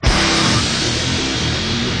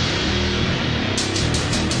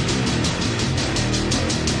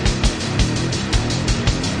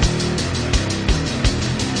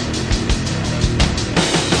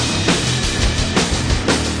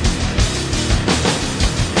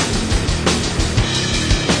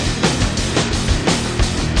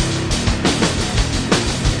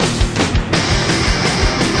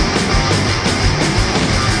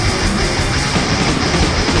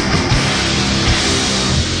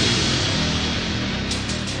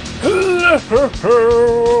Welcome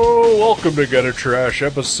to Gutter Trash,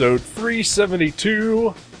 episode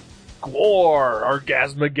 372, Gwar,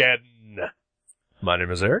 Orgasmageddon. My name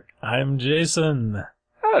is Eric. I'm Jason.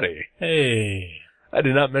 Howdy. Hey. I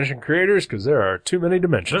did not mention creators because there are too many to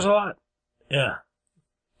mention. There's a lot. Yeah.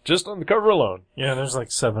 Just on the cover alone. Yeah, there's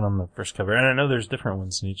like 7 on the first cover. And I know there's different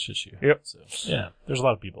ones in each issue. Yep. So, yeah, there's a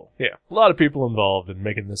lot of people. Yeah, a lot of people involved in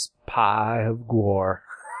making this pie of Gwar.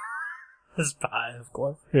 This pie, of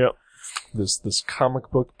course. Yep. This comic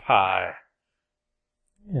book pie.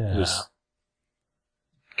 Yeah. This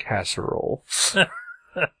casserole.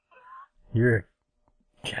 You're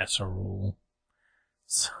a casserole.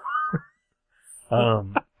 So, I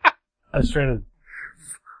was trying to...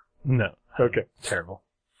 No. Okay. Terrible.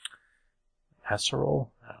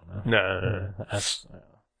 Casserole? I don't know. No.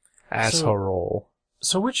 Asshole.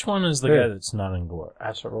 So which one is the Yeah. guy that's not in Gwar?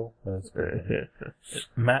 Asshole? That's good.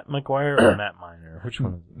 Matt McGuire or Matt Miner? Which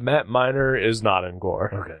one is it? Matt Miner is not in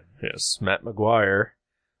Gwar. Okay. Yes, Matt McGuire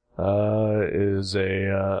is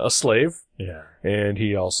a slave, Yeah. and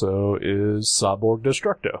he also is Cyborg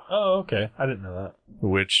Destructo, Oh, okay. I didn't know that.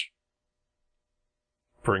 which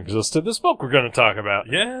brings us to this book we're going to talk about.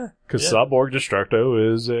 Yeah. Because Yeah. Cyborg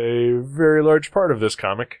Destructo is a very large part of this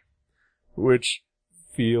comic, which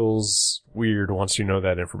feels weird once you know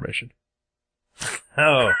that information.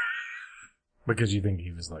 Oh. Because you think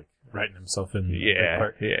he was, like, writing himself in the big Yeah,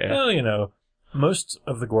 part. yeah. Well, you know, most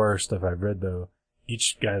of the Gwar stuff I've read, though,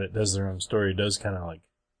 each guy that does their own story does kind of, like,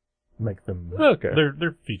 make them... Okay.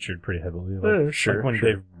 They're featured pretty heavily. Like, Sure, like when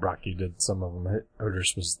sure. Dave Rocky did some of them,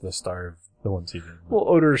 Oders was the star of the ones he did. Well,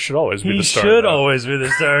 Odor should always be He the star. should though. always be the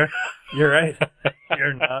star. You're right.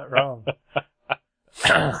 You're not wrong.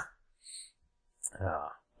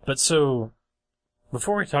 But so,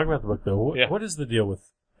 before we talk about the book, though, Yeah. what is the deal with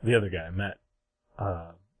the other guy, Matt?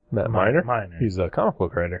 Matt Miner? Miner. He's a comic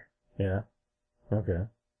book writer. Yeah. Okay.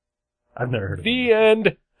 I've never heard of him. The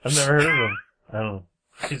end. I've never heard of him. I don't know.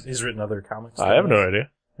 He's written other comics. I have no idea.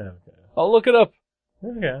 Yeah, okay. I'll look it up.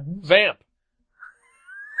 Okay. Vamp.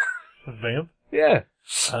 Vamp? Yeah.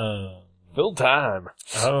 Oh, Fill time.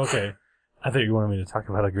 okay. I thought you wanted me to talk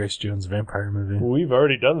about a Grace Jones vampire movie. We've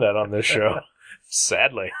already done that on this show.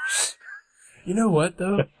 Sadly. You know what,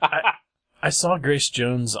 though? I saw Grace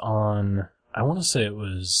Jones on, I want to say it A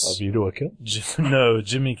was, View to a Kill?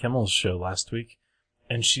 Jimmy Kimmel's show last week,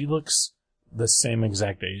 and she looks the same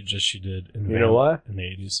exact age as she did in You know why? in the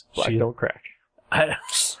 80s. Black She, don't crack. I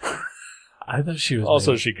thought she was...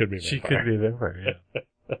 Also, maybe- she could be She vampire. could be a vampire,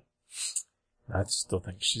 yeah. I still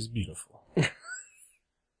think she's beautiful.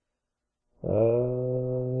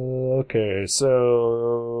 Okay,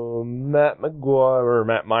 so Matt McGuire, or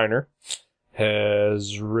Matt Miner,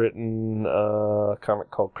 has written a comic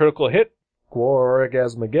called Critical Hit, Gwar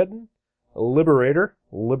Orgasmageddon, Liberator,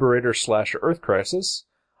 Liberator/Earth Crisis,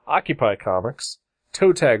 Occupy Comics,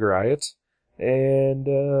 Toe Tag Riot, and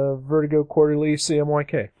Vertigo Quarterly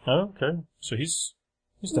CMYK. Oh, okay. So he's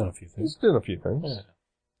done a few He's things. done a few things. Yeah.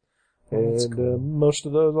 Well, that's And cool. most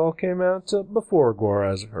of those all came out Hmm. before Gwar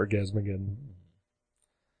Orgasmageddon.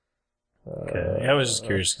 Okay. I was just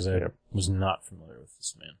curious because I yeah. was not familiar with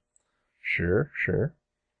this man. Sure.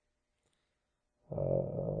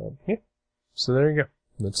 Yeah. So there you go.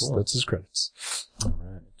 Cool. That's his credits. All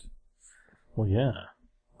right. Well, yeah.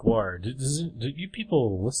 Gwar. Do you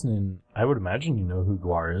people listening, I would imagine you know who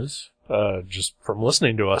Gwar is. Just from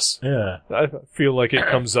listening to us. Yeah. I feel like it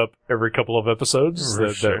comes up every couple of episodes For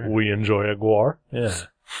that sure. we enjoy a Gwar. Yeah.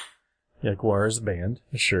 Yeah, Gwar is a band,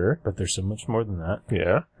 Sure. but there's so much more than that.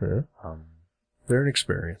 Yeah. They're an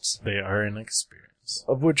experience. They are an experience.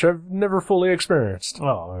 Of which I've never fully experienced.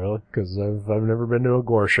 Oh, really? Because I've never been to a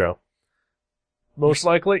Gwar show. Most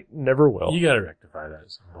likely, never will. You gotta rectify that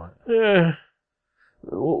at some point. Eh,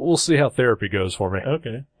 we'll see how therapy goes for me.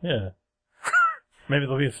 Okay, yeah. Maybe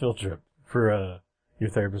there'll be a field trip for, your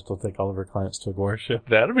therapist will take all of her clients to a Gwar show.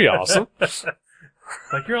 That'd be awesome.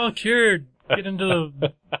 Like, you're all cured. Get into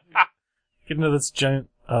this giant,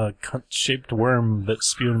 cunt-shaped worm that's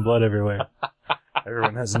spewing blood everywhere.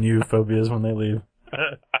 Everyone has new phobias when they leave.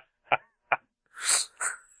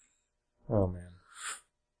 Oh, man.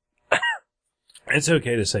 It's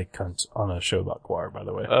okay to say cunt on a show about Gwar, by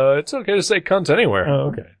the way. It's okay to say cunt anywhere. Oh,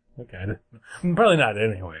 okay. Okay. Probably not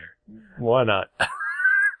anywhere. Why not?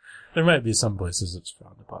 There might be some places it's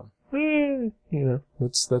frowned upon.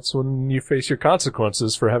 That's when you face your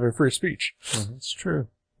consequences for having free speech. That's true.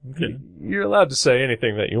 Okay. You're allowed to say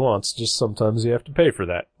anything that you want, just sometimes you have to pay for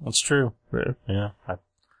that. That's true. Yeah. Yeah.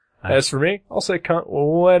 As for me, I'll say cunt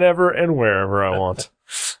whenever and wherever I want.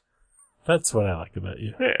 That's what I like about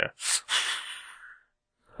you. Yeah.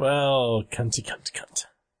 Well, cunty, cunt, cunt.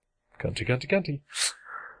 Cunty.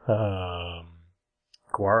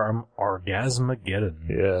 Gwar Orgasmageddon.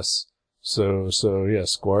 Yes. So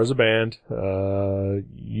yes, Gwar is a band.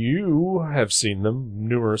 You have seen them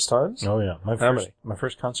numerous times. Oh yeah, How many? my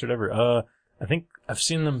first concert ever. I think I've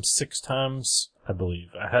seen them 6 times. I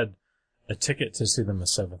believe I had a ticket to see them a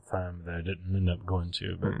 7th time that I didn't end up going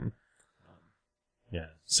to, but yeah,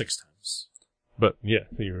 6 times. But yeah,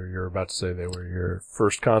 you're about to say they were your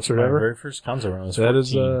first concert My ever. very first concert when I was 14. That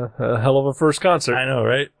is a hell of a first concert. I know,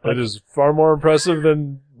 right? That is far more impressive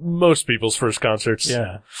than most people's first concerts.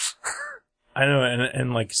 Yeah. I know,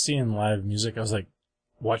 and like seeing live music, I was like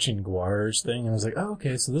watching Gwar's thing, and I was like, oh,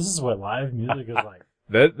 okay, so this is what live music is like.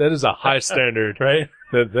 That is a high standard. Right?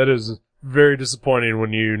 That is very disappointing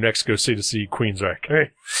when you next go see Queensryche.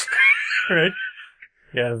 Right. Right?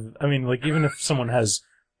 Yeah, I mean, like, even if someone has,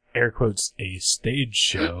 air quotes, a stage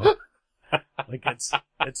show, like,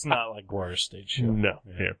 it's not like Gwar's stage show. No.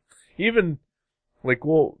 Yeah. Even, like,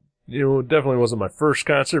 well, you know, it definitely wasn't my first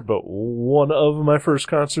concert, but one of my first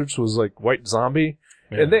concerts was like White Zombie.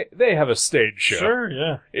 Yeah. And they have a stage show. Sure,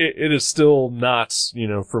 yeah. It is still not, you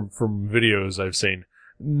know, from videos I've seen,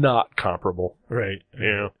 not comparable. Right.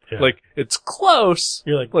 You know, Yeah. like, it's close.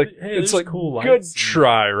 You're like, hey, it's there's like, cool good lights.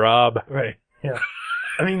 try, Rob. Right. Yeah.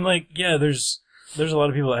 I mean, like, yeah, there's a lot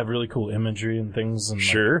of people that have really cool imagery and things, and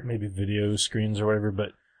Sure. like, maybe video screens or whatever.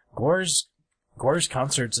 But Gwar's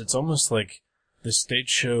concerts, it's almost like the stage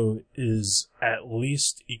show is at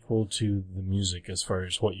least equal to the music as far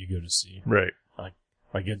as what you go to see. Right.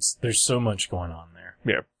 Like there's so much going on there.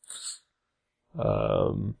 Yeah.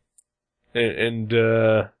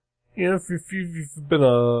 You know, if you've been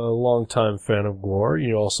a long time fan of Gwar,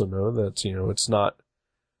 you also know that, you know, it's not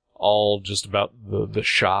all just about the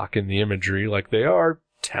shock and the imagery. Like, they are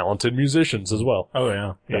talented musicians as well. Oh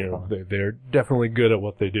yeah, You know, they're definitely good at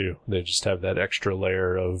what they do. They just have that extra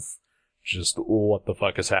layer of just what the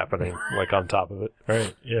fuck is happening, like, on top of it.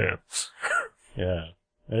 Right. Yeah. Yeah.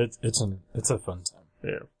 It's a fun time.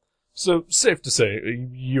 Yeah. So, safe to say,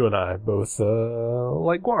 you and I both,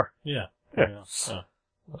 like Gwar. Yeah. Yeah. Yeah.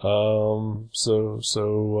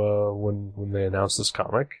 When they announced this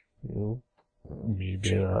comic, you know, me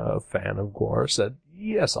being a fan of Gwar said,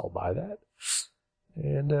 yes, I'll buy that.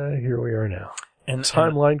 And, here we are now. And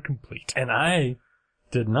Timeline complete. And I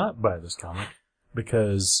did not buy this comic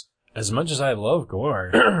because as much as I love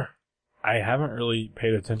Gwar, I haven't really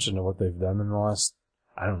paid attention to what they've done in the last,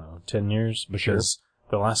 I don't know, 10 years, because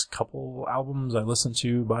the last couple albums I listened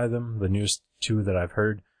to by them, the newest 2 that I've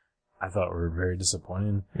heard, I thought were very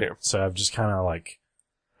disappointing. Yeah. So I've just kind of like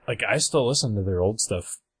I still listen to their old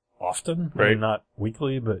stuff often. Right. I mean, not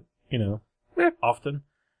weekly, but, you know, often.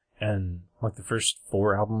 And like the first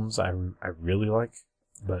 4 albums I really like,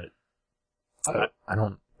 but I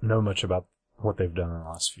don't know much about what they've done in the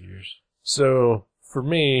last few years. So, for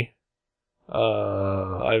me,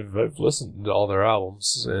 I've listened to all their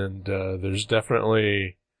albums, and, there's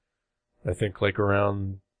definitely, I think, like,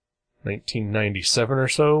 around 1997 or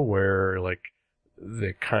so, where, like,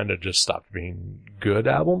 they kind of just stopped being good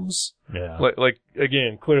albums. Yeah. Like,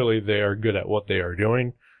 again, clearly they are good at what they are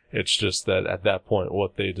doing. It's just that at that point,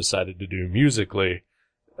 what they decided to do musically,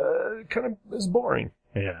 kind of is boring.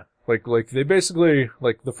 Yeah. Like, they basically,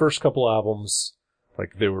 like, the first couple albums,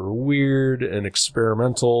 like, they were weird and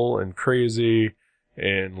experimental and crazy,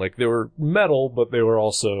 and, like, they were metal, but they were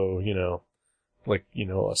also, you know, like, you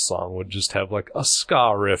know, a song would just have, like, a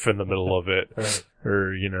ska riff in the middle of it. Right.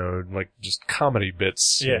 Or, you know, like, just comedy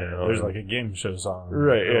bits. Yeah, you know, there's like a game show song.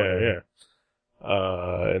 Right, yeah.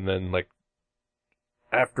 And then, like,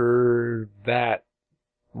 after that,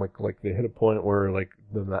 like, they hit a point where, like,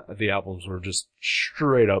 the albums were just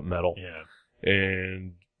straight up metal. Yeah.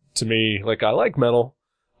 And to me, like, I like metal,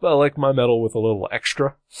 but I like my metal with a little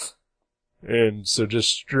extra. And so just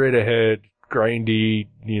straight ahead, grindy,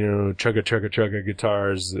 you know, chugga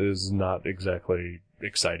guitars is not exactly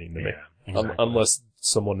exciting to me. Yeah, exactly. Unless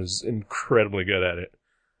someone is incredibly good at it.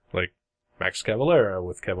 Like Max Cavalera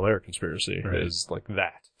with Cavalera Conspiracy is like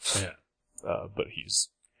that. Yeah. But he's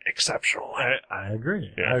exceptional. I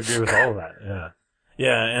agree. Yeah. I agree with all of that. Yeah.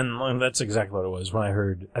 Yeah, and that's exactly what it was. When I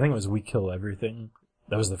heard, I think it was We Kill Everything.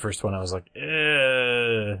 That was the first one. I was like, I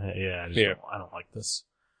don't like this.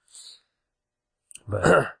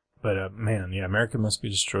 But man, yeah, America Must Be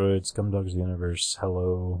Destroyed, Scumdogs of the Universe,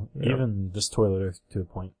 Hello, even This Toilet Earth to a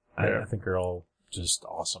point, I think are all just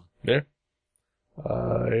awesome. Yeah.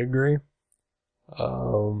 I agree.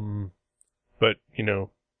 But, you know,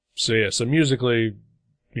 so musically,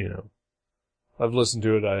 you know, I've listened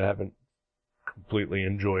to it, I haven't completely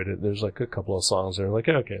enjoyed it. There's like a couple of songs that are like,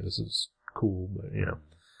 okay, this is cool, but, you know,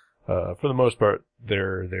 for the most part,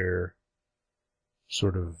 their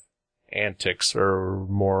sort of antics are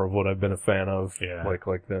more of what I've been a fan of. Yeah.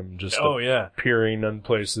 Like them just yeah. appearing in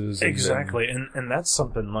places. Exactly. And that's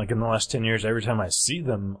something, like, in the last 10 years, every time I see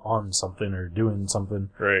them on something or doing something,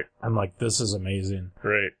 Right. I'm like, this is amazing.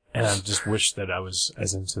 Right. And I just wish that I was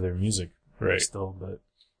as into their music Right. still, but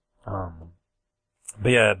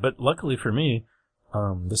luckily for me,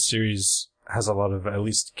 this series has a lot of at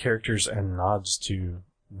least characters and nods to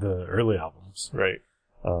the early albums. Right.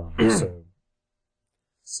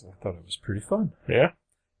 So I thought it was pretty fun. Yeah.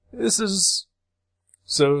 This is...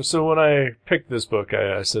 So when I picked this book,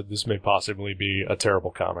 I said this may possibly be a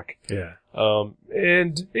terrible comic. Yeah.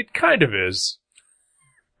 And it kind of is.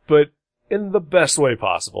 But in the best way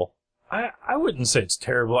possible. I wouldn't say it's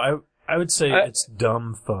terrible. I would say it's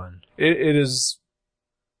dumb fun. It is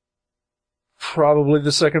probably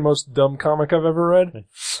the second most dumb comic I've ever read.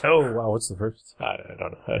 Oh, wow, what's the first? I don't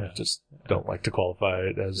know. I just don't like to qualify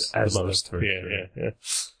it as the most. First, Yeah.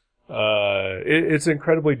 It's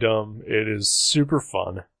incredibly dumb. It is super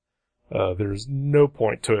fun. There's no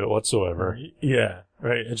point to it whatsoever. Yeah,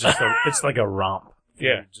 right. It's just it's like a romp.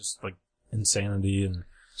 Yeah. Just like insanity and...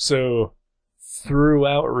 So,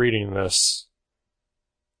 throughout reading this,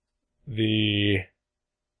 the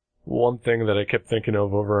one thing that I kept thinking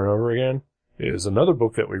of over and over again is another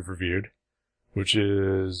book that we've reviewed, which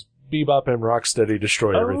is Bebop and Rocksteady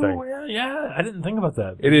Destroy Everything. Oh, yeah. I didn't think about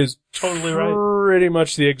that. It is totally right. pretty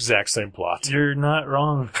much the exact same plot. You're not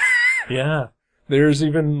wrong. Yeah. There's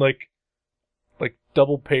even like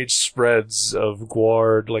double page spreads of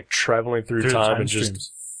Guard like traveling through time and streams.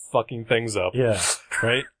 just fucking things up. Yeah,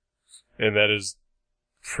 right? And that is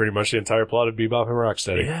pretty much the entire plot of Bebop and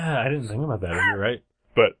Rocksteady. Yeah, I didn't think about that. You're right.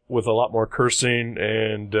 But with a lot more cursing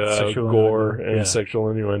and Sexual gore innuendo. and Yeah. sexual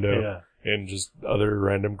innuendo Yeah. and just other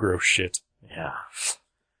random gross shit. Yeah.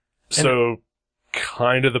 So,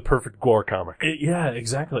 kind of the perfect gore comic. Yeah,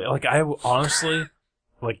 exactly. Like, I honestly,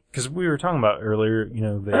 like, because we were talking about earlier, you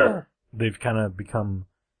know, they've kind of become,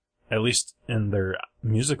 at least in their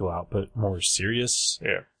musical output, more serious.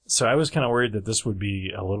 Yeah. So I was kind of worried that this would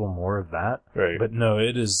be a little more of that. Right. But no,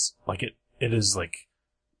 it is like, it is like,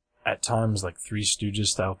 at times, like Three Stooges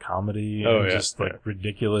style comedy. Oh, and yeah, just like yeah.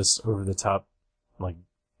 ridiculous, over the top, like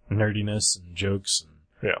nerdiness and jokes.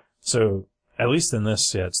 And Yeah. so, at least in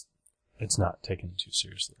this, yeah, it's not taken too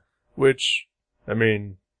seriously. Which, I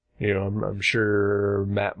mean, you know, I'm sure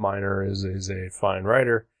Matt Miner is a fine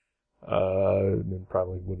writer, and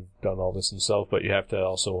probably would have done all this himself, but you have to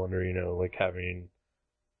also wonder, you know, like having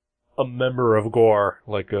a member of Gore,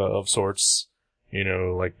 like, of sorts, you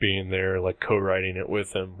know, like being there, like co-writing it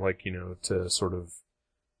with him, like, you know, to sort of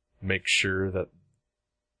make sure that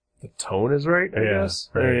the tone is right, I guess.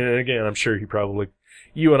 Right. I mean, again, I'm sure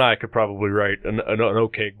you and I could probably write an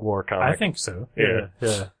okay Gore comic. I think so. Yeah.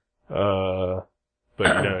 Yeah.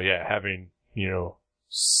 But, you know, yeah, having, you know,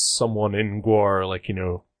 someone in Gore, like, you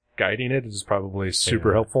know, guiding it is probably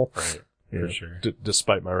super helpful. Right. You For know, sure.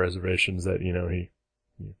 despite my reservations that, you know, he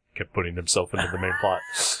kept putting himself into the main plot.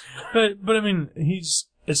 But I mean,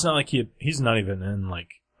 it's not like he's not even in like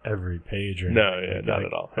every page or anything. No, yeah, not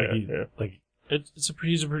at all. Like,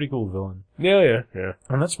 he's a pretty cool villain. Yeah.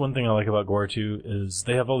 And that's one thing I like about Gore too, is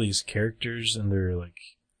they have all these characters in their, like,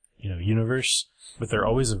 you know, universe, but they're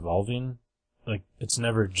always evolving. Like, it's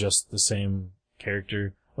never just the same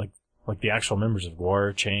character. Like the actual members of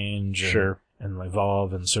Gore change and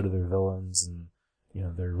evolve, and so do their villains, and, you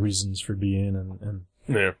know, their reasons for being, and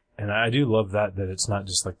Yeah. And I do love that it's not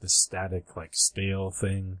just like this static, like stale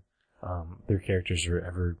thing. Their characters are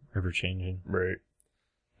ever changing. Right.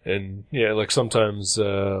 And yeah, like sometimes,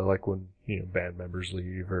 like when, you know, band members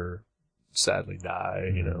leave or sadly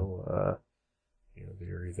die, you know,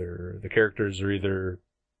 the characters are either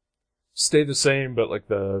stay the same, but like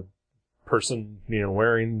the person, you know,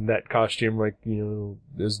 wearing that costume, like, you know,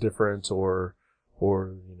 is different, or,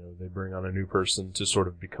 you know, they bring on a new person to sort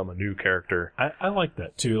of become a new character. I like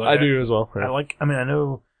that too. Like, I do as well. Yeah. I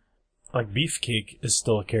know, like, Beefcake is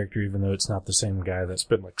still a character, even though it's not the same guy that's It's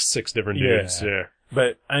been like 6 different dudes. Yeah.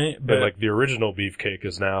 But like the original Beefcake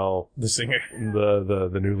is now the singer,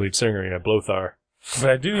 the new lead singer, yeah, Blothar.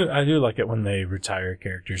 But I do like it when they retire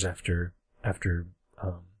characters after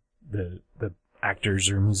the actors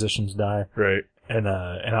or musicians die. Right. And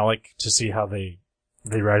I like to see how they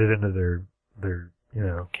write it into their you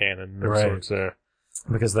know, canon, right? Sorts, yeah.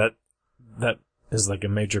 Because that is like a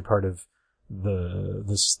major part of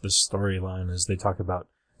this storyline, is they talk about,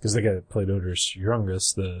 because the guy that played Odorous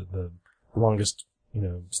Youngus, the longest, you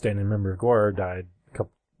know, standing member of Gore, died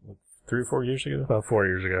 3 or 4 years ago. About 4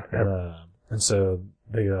 years ago. Yeah. And so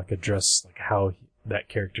they like address like how that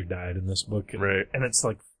character died in this book. Right. And it's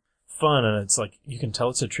like fun, and it's like, you can tell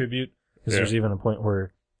it's a tribute, because there's even a point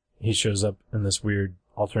where he shows up in this weird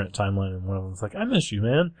alternate timeline, and one of them's like, I miss you,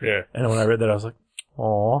 man. Yeah. And when I read that, I was like,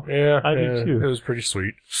 aw. Yeah. I do too. It was pretty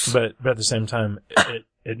sweet. But at the same time,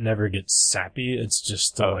 it never gets sappy. It's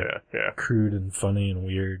just crude and funny and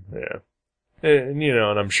weird. Yeah. And,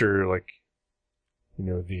 and I'm sure, like,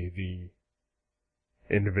 the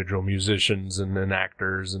individual musicians and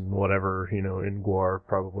actors and whatever, in Gwar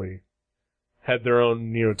probably had their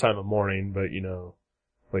own, time of mourning, but,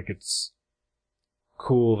 like, it's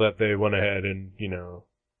cool that they went ahead and,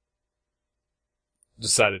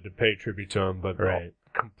 decided to pay tribute to him, but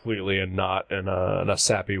completely and not in a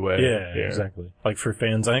sappy way. Yeah, exactly. Like, for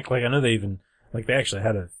fans, I think, like, I know they even, like, they actually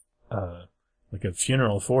had a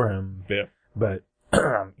funeral for him. Yeah. But,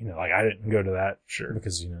 like, I didn't go to that. Sure.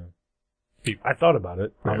 Because, I thought about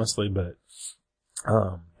it, honestly, but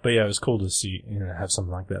yeah, it was cool to see, have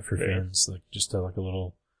something like that for fans, like, just like a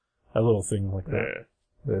little thing like that.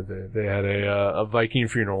 Yeah. They had a Viking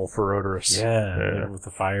funeral for Oderus. Yeah, with the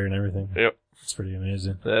fire and everything. Yep. It's pretty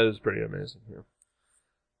amazing. That is pretty amazing, yeah.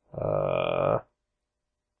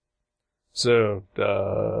 So,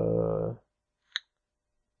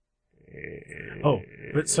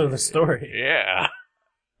 but so the story. Yeah.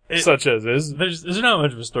 Such as is. There's not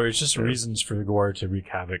much of a story. It's just reasons for the Gwar to wreak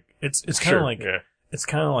havoc. It's kind of like, it's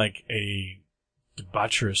kind of like a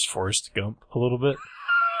debaucherous Forrest Gump a little bit.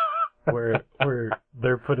 where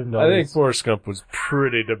they're put into I think Forrest Gump was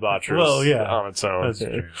pretty debaucherous on its own. That's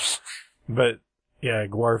true. But, yeah,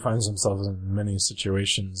 Gwar finds themselves in many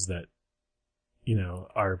situations that,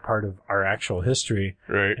 are part of our actual history.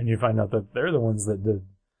 Right. And you find out that they're the ones that did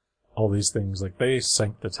all these things. Like, they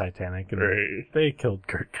sank the Titanic and they killed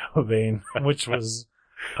Kurt Cobain, which was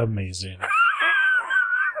amazing.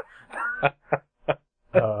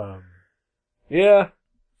 Yeah.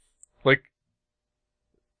 Like,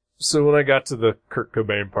 so when I got to the Kurt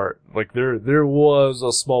Cobain part, like, there was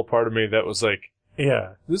a small part of me that was like,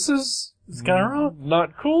 yeah, this is kind of wrong.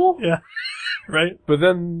 Not cool. Yeah. Right? But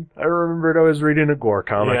then I remembered I was reading a Gwar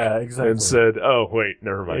comic. Yeah, exactly. And said, oh, wait,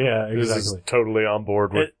 never mind. Yeah, exactly. This is totally on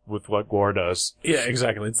board with what Gwar does. Yeah,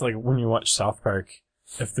 exactly. It's like when you watch South Park,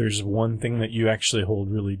 if there's one thing that you actually hold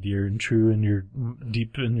really dear and true in your,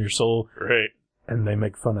 deep in your soul. Right. And they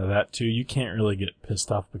make fun of that too, you can't really get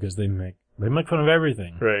pissed off because they make fun of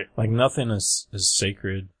everything. Right. Like, nothing is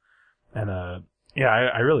sacred. And, I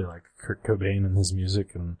really like Kurt Cobain and his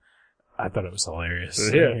music, and I thought it was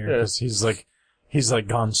hilarious. Yeah. Because he's like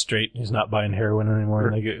gone straight. He's not buying heroin anymore,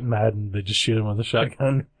 and they get mad and they just shoot him with a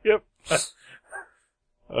shotgun. Yep.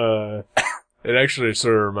 It actually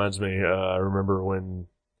sort of reminds me, I remember when,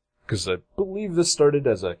 because I believe this started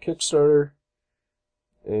as a Kickstarter,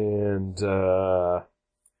 and, either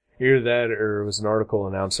that or it was an article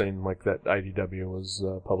announcing, like, that IDW was,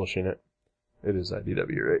 publishing it. It is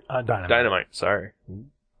IDW, right? Dynamite, sorry.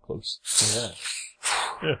 Close.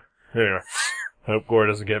 Yeah. Anyway. I hope Gwar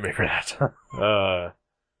doesn't get me for that.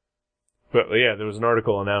 But yeah, there was an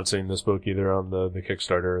article announcing this book either on the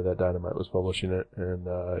Kickstarter or that Dynamite was publishing it, and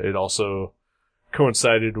it also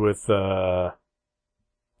coincided with Election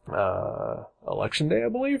Day, I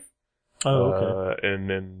believe. Oh, okay. And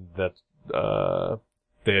then that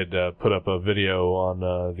they had put up a video on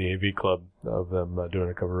the AV Club of them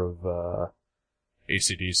doing a cover of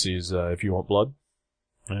AC/DC's If You Want Blood.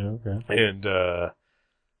 Oh, okay. And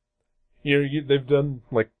they've done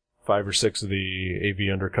like 5 or 6 of the AV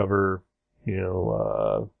Undercover,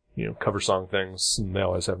 cover song things, and they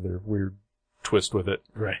always have their weird twist with it.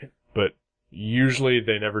 Right. But usually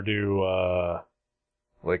they never do,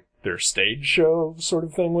 like their stage show sort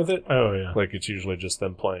of thing with it. Oh, yeah. Like it's usually just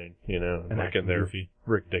them playing, and like in their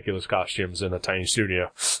ridiculous costumes in a tiny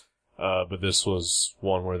studio. But this was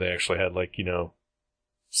one where they actually had like,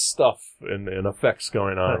 stuff and effects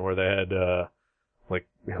going on where they had, like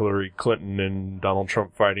Hillary Clinton and Donald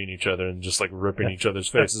Trump fighting each other and just like ripping each other's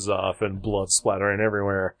faces off and blood splattering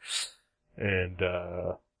everywhere. And,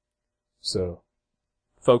 so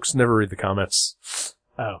folks never read the comments.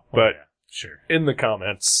 Oh, but sure. In the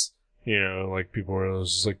comments, like people were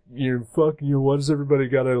just like, why does everybody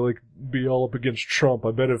gotta like be all up against Trump?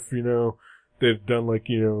 I bet if, they've done like,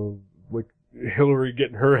 like Hillary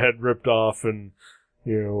getting her head ripped off and,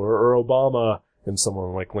 or Obama, and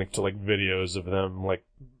someone like linked to like videos of them like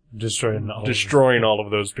destroying all of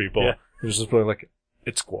those people. Yeah. It was just really like,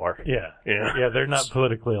 it's Gwar. Yeah. Yeah. Yeah, they're not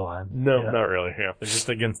politically aligned. No, not really. Yeah. They're just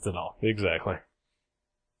against it all. Exactly.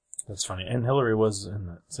 That's funny. And Hillary was in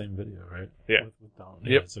that same video, right? Yeah. With Donald.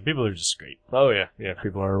 Yep. Yeah, so people are just great. Oh yeah. Yeah.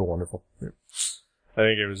 People are wonderful. Yeah. I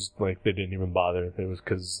think it was like they didn't even bother. It was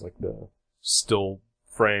because like the still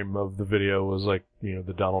frame of the video was like,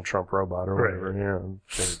 the Donald Trump robot or Right. whatever.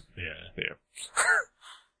 Yeah.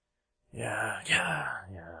 Yeah.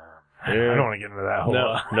 I Yeah. don't want to get into that whole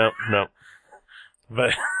No.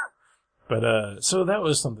 But so that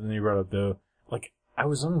was something that you brought up though. Like, I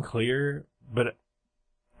was unclear, but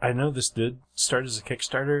I know this did start as a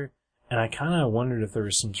Kickstarter, and I kind of wondered if there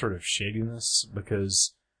was some sort of shadiness,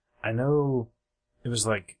 because I know it was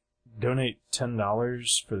like, donate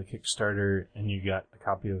 $10 for the Kickstarter and you got a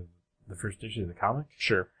copy of the first issue of the comic.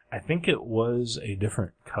 Sure. I think it was a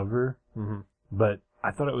different cover, but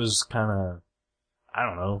I thought it was kind of, I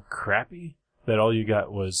don't know, crappy that all you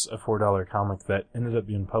got was a $4 comic that ended up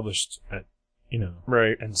being published at,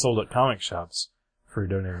 Right. and sold at comic shops for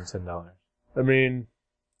donating $10. I mean,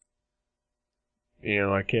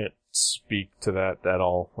 I can't speak to that at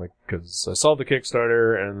all, like, because I saw the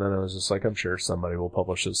Kickstarter, and then I was just like, I'm sure somebody will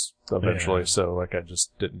publish this eventually, Yeah. so, like, I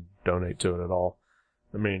just didn't donate to it at all.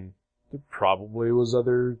 I mean, there probably was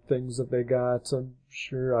other things that they got, I'm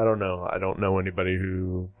sure. I don't know. I don't know anybody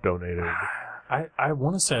who donated. I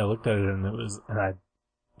want to say I looked at it and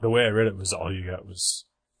the way I read it was all you got was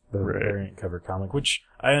the Right. variant cover comic, which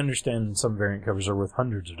I understand some variant covers are worth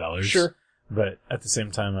hundreds of dollars. Sure. But at the same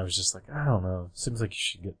time, I was just like, I don't know. Seems like you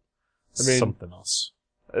should get I mean, something else.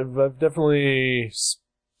 I've definitely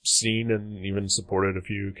seen and even supported a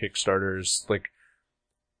few Kickstarters, like,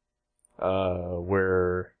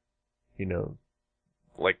 where,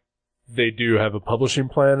 like, they do have a publishing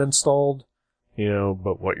plan installed,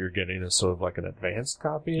 but what you're getting is sort of like an advanced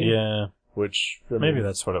copy. Yeah. Which, Maybe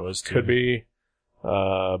that's what it was too. could be.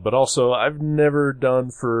 But also, I've never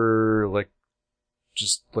done for, like,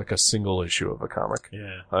 just like a single issue of a comic.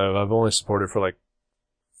 Yeah. I've only supported for, like,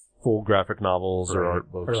 full graphic novels or Right.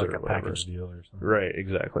 art books Or like a whatever. package deal or something. Right,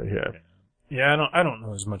 exactly, yeah. Yeah, I don't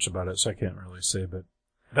know as much about it, so I can't really say, but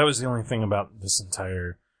that was the only thing about this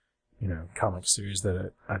entire, comic series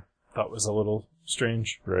that I thought was a little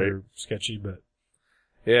strange Right. or sketchy, but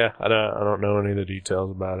Yeah, I don't know any of the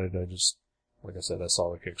details about it. I just, like I said, I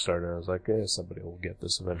saw the Kickstarter and I was like, somebody will get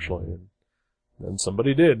this eventually. And then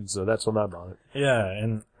somebody did, so that's when I bought it. yeah,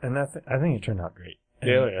 and I think it turned out great. And,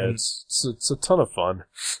 Yeah, and, it's a ton of fun.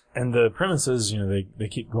 and the premise is, they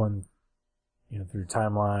keep going, through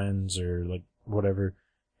timelines or like whatever,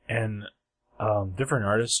 and different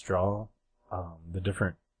artists draw the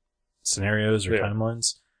different scenarios or Yeah.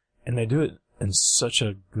 timelines, and they do it in such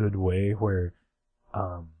a good way where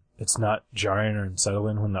it's not jarring or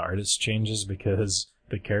unsettling when the artist changes, because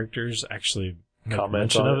the characters actually make Comment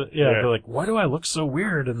mention on of it. it. Yeah, Yeah. they're like, why do I look so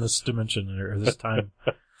weird in this dimension or this time?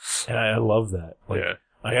 And I love that. Like, Yeah.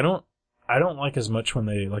 like I don't like as much when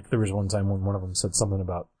they, like, there was one time when one of them said something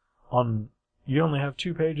about, you only have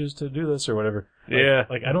 2 pages to do this or whatever. Like, Yeah.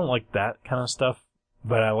 Like, I don't like that kind of stuff,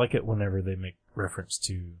 but I like it whenever they make reference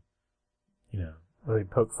to, they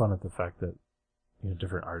poke fun at the fact that,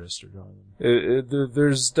 different artists are drawing them.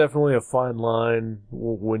 There's definitely a fine line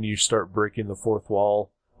when you start breaking the fourth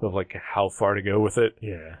wall of, like, how far to go with it.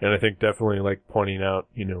 Yeah. And I think definitely, like, pointing out,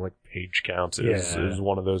 like, page counts is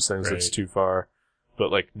one of those things that's Right. too far.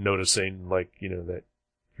 But, like, noticing, like, that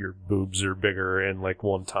your boobs are bigger in, like,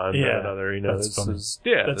 one time than Yeah, another, that's funny. That's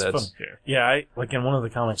That's yeah. Yeah, like in one of the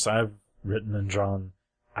comics I've written and drawn,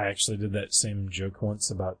 I actually did that same joke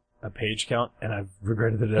once about a page count, and I've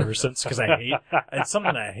regretted it ever since, because it's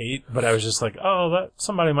something I hate, but I was just like, that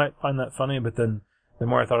somebody might find that funny, but then the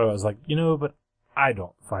more I thought about it, I was like, but I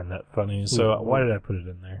don't find that funny, so why did I put it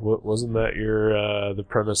in there? Wasn't that your, the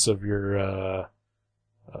premise of your,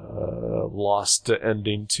 lost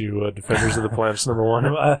ending to, Defenders of the Planets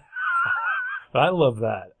 #1? I love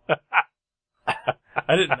that.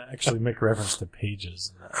 I didn't actually make reference to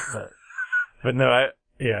pages in that, but no,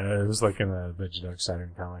 it was like in a Veggie Dog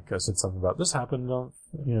Saturn comic. I said something about this happened on,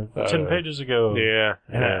 10 pages ago. Yeah.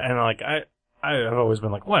 And I've always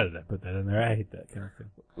been like, why did I put that in there? I hate that kind of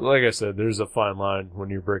thing. Like I said, there's a fine line when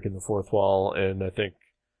you're breaking the fourth wall, and I think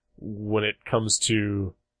when it comes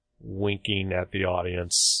to winking at the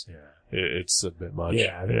audience, Yeah. it's a bit much.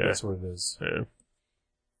 Yeah, I think that's what it is. Yeah.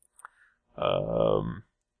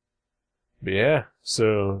 But yeah,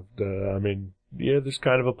 so, there's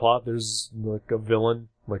kind of a plot. There's, like, a villain,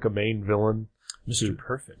 like a main villain. Mr.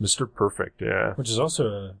 Perfect. Mr. Perfect, yeah. Which is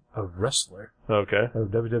also a wrestler. Okay. A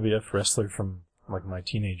WWF wrestler from, like, my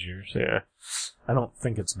teenage years. Yeah. I don't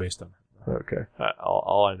think it's based on him. Okay.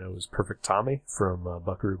 All I know is Perfect Tommy from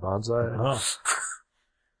Buckaroo Banzai.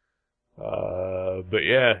 Oh. But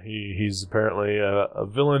yeah, he's apparently a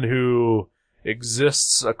villain who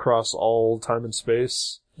exists across all time and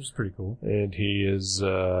space. Which is pretty cool. And he is,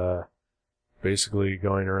 basically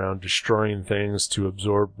going around destroying things to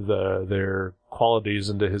absorb their qualities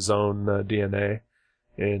into his own DNA.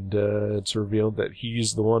 And it's revealed that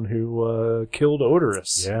he's the one who killed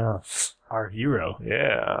Odorous. Yeah. Our hero.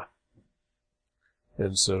 Yeah.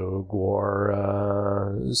 And so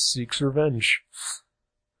Gwar seeks revenge.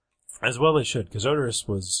 As well they should, because Odorous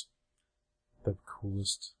was the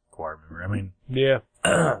coolest Gwar member. I mean, Yeah.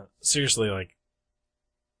 seriously, like,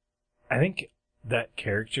 I think that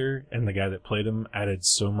character and the guy that played him added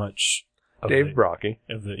so much of Dave Brockie.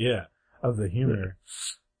 of the humor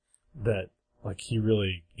that, like, he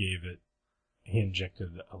really gave it, he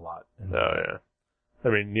injected a lot. Oh, yeah. I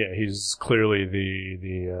mean, yeah, he's clearly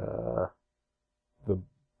the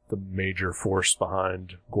major force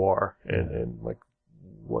behind Gwar and like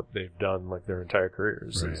what they've done like their entire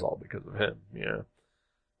careers is all because of him. Yeah.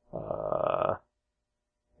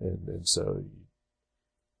 And so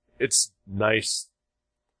it's nice,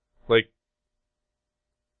 like,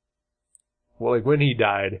 well, like when he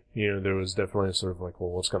died, there was definitely sort of like, well,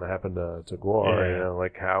 what's going to happen to Gwar? Yeah.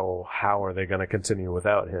 Like how are they going to continue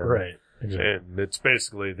without him? Right. Exactly. And it's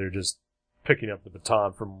basically they're just picking up the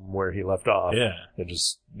baton from where he left off. Yeah. And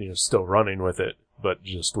just, still running with it, but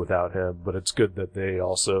just without him. But it's good that they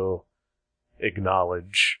also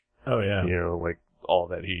acknowledge, Oh, yeah. like all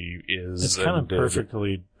that he is. It's kind of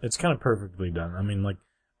perfectly done. I mean, like,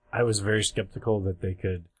 I was very skeptical that they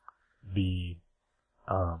could be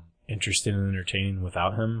interested and entertaining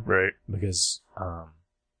without him. Right. Because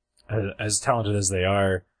as talented as they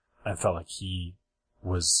are, I felt like he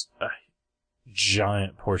was a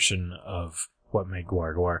giant portion of what made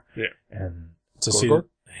Gwar Gwar. Yeah. And to Gwar see Gwar?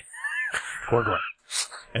 Gwar Gwar.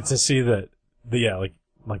 And to see that,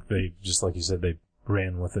 like they, just like you said, they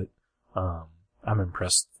ran with it. I'm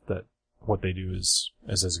impressed that what they do is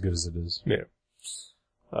as good as it is. Yeah.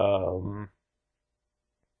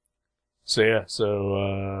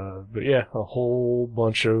 But yeah, a whole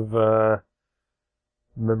bunch of,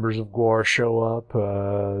 members of Gwar show up,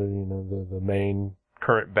 the main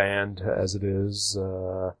current band as it is,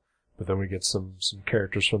 but then we get some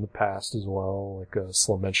characters from the past as well, like,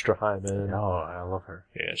 Slamenstra Hyman. Oh, I love her.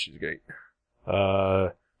 Yeah, she's great.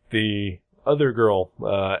 The other girl,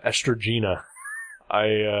 Estrogina,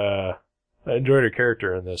 I enjoyed her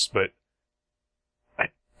character in this, but I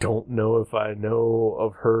don't know if I know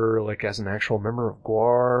of her, like, as an actual member of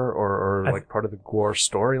Gwar, or like, part of the Gwar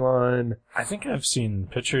storyline. I think I've seen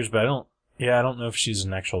pictures, but I don't know if she's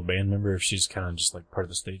an actual band member, if she's kind of just like part of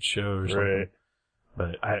the stage show or something. Right.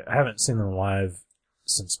 But I haven't seen them live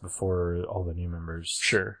since before all the new members.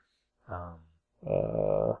 Sure.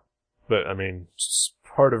 But, I mean,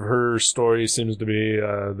 part of her story seems to be,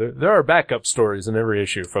 there are backup stories in every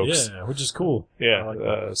issue, folks. Yeah, which is cool. Yeah, I like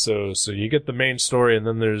that. so you get the main story, and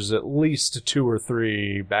then there's at least 2 or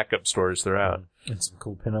 3 backup stories throughout. And some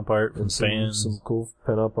cool pinup art from And fans. some cool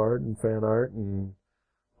pinup art and fan art, and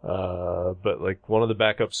but like one of the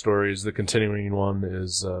backup stories, the continuing one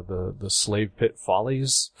is the Slave Pit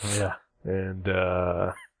Follies, Yeah. and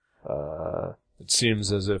it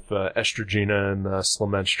seems as if Estrogina and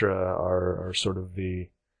Slamenstra are sort of the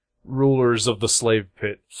rulers of the slave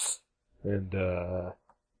pit, and they're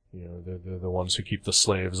the ones who keep the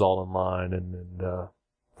slaves all in line and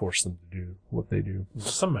force them to do what they do.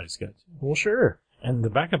 Somebody's got to. Well, sure. And the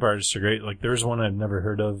backup artists are great. Like, there's one I've never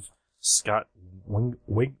heard of, Scott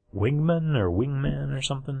Wigman or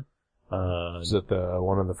something. Is it the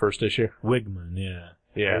one in the first issue? Wigman, yeah.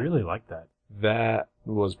 Yeah. I really like that. That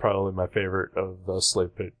was probably my favorite of the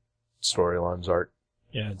Slave Pit storylines art.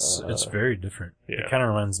 Yeah, it's very different. Yeah. It kind of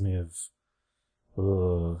reminds me of,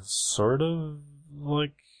 sort of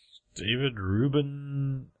like David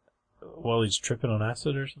Rubin while he's tripping on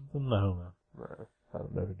acid or something. I don't know. I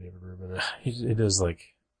don't know who David Rubin is. He does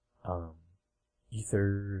like,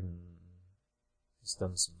 Ether, and he's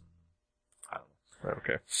done some, I don't know,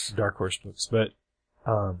 Okay. Dark Horse books, but,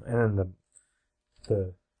 and then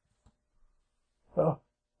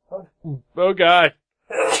Oh God.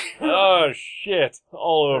 Oh shit.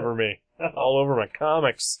 All over me. All over my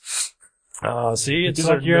comics. see, it's These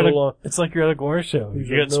like are you're no at it's like you're at a gore show. These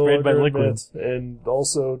You're are getting no sprayed by longer liquids. meant. And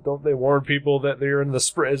also, don't they warn people that they're in the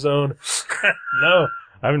spray zone? No,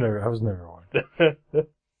 I was never warned.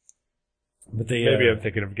 But they, Maybe I'm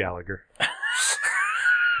thinking of Gallagher.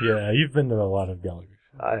 yeah, you've been to a lot of Gallagher.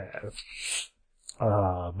 I have.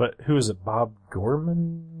 But who is it? Bob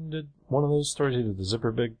Gorman did one of those stories. He did the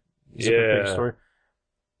Zipper Big Yeah. story.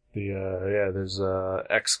 There's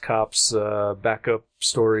ex-cops backup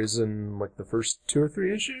stories in like the first 2 or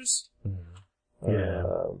 3 issues. Yeah.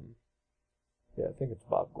 I think it's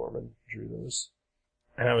Bob Gorman drew those.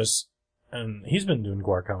 And I was and he's been doing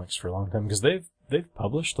Guar comics for a long time because they've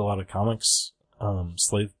published a lot of comics,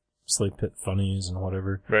 Slave Pit Funnies and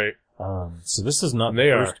whatever. Right. So this is not They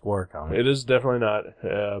the are. first Guar comic. It is definitely not,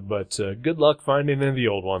 but good luck finding any of the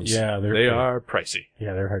old ones. Yeah, they are pricey.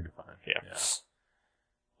 Yeah, they're hard to find. Yeah.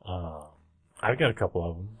 I've got a couple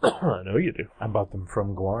of them. I know you do. I bought them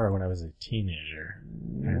from Guar when I was a teenager,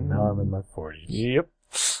 and now I'm in my 40s. Yep.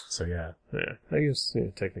 So yeah. Yeah. I guess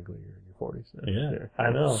technically you're in your 40s. Yeah.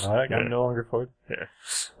 I know. I'm no longer 40.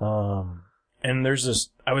 Yeah. And there's this,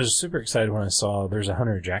 I was super excited when I saw there's a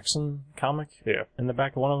Hunter Jackson comic Yeah. in the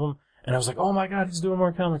back of one of them. And I was like, oh my god, he's doing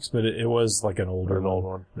more comics. But it was like an older An old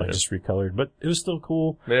one. like Yeah. just recolored. But it was still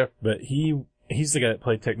cool. Yeah. But he's the guy that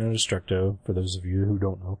played Techno Destructo, for those of you who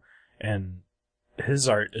don't know. And his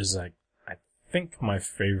art is like, I think my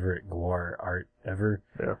favorite Guar art ever.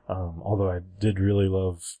 Yeah. Although I did really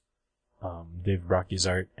love, Dave Brocky's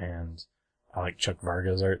art, and I like Chuck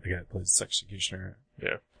Varga's art, the guy that plays Executioner.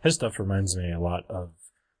 Yeah. His stuff reminds me a lot of,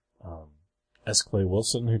 S. Clay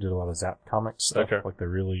Wilson, who did a lot of Zap comics stuff, Okay. like the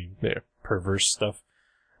really Yeah. perverse stuff.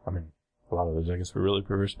 I mean, a lot of those, I guess, were really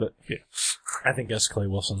perverse, but Yeah. I think S. Clay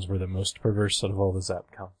Wilson's were the most perverse out of all the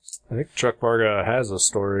Zap comics. I think Chuck Varga has a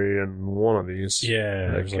story in one of these. Yeah,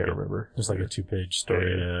 I there's can't like remember. There's like a 2-page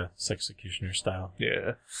story, Yeah. Executioner style.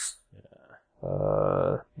 Yeah.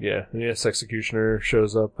 Yes, Executioner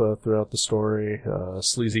shows up throughout the story.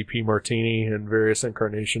 Sleazy P. Martini in various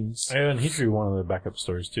incarnations. And he drew one of the backup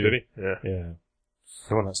stories too. Did he? Yeah. Yeah.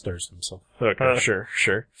 The one that stars himself. Okay,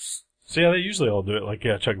 sure. So yeah, they usually all do it. Like,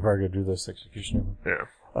 yeah, Chuck Varga drew this Executioner one. Yeah.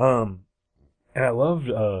 And I loved,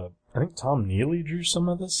 I think Tom Neely drew some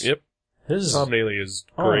of this. Yep. His, Tom Neely is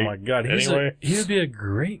great. oh my god, he would be a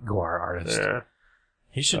great Guar artist. Yeah.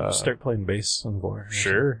 He should start playing bass on Guar.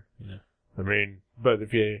 Sure. Yeah. I mean, but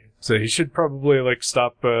so he should probably like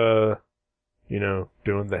stop, doing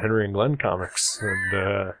the Henry and Glenn comics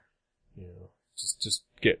and, just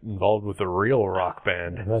get involved with a real rock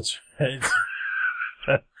band. That's right.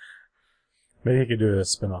 Maybe he could do a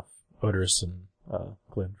spin-off, Otis and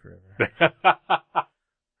Glenn Forever.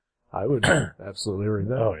 I would absolutely read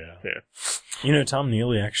that. Oh yeah. Yeah. You know, Tom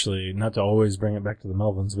Neely actually, not to always bring it back to the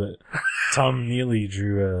Melvins, but Tom Neely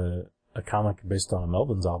drew a comic based on a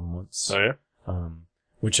Melvins album once. Oh yeah?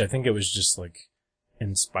 Which I think it was just like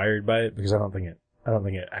inspired by it, because I don't think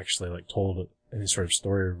it actually like told any sort of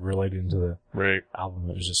story relating to the Right. album.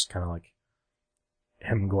 It was just kind of like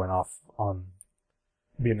him going off on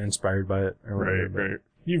being inspired by it or whatever. Right.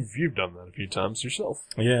 You've done that a few times yourself.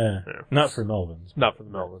 Yeah. Yeah. Not for Melvins. Not for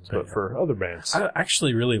the Melvins, but for other bands. I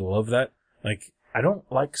actually really love that. Like, I don't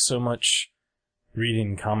like so much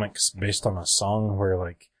reading comics based on a song where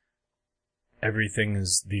like everything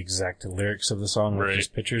is the exact lyrics of the song with Right.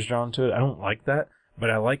 just pictures drawn to it. I don't like that,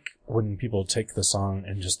 but I like when people take the song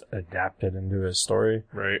and just adapt it into a story.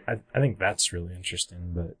 Right. I think that's really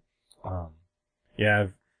interesting, but, yeah,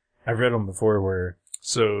 I've read them before where,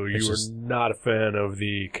 So you It's were just- not a fan of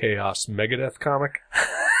the Chaos Megadeth comic?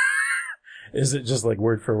 is it just like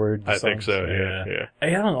word for word? I think songs? so, yeah. I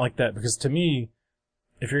don't like that, because to me,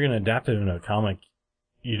 if you're gonna adapt it into a comic,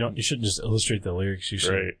 you shouldn't just illustrate the lyrics. You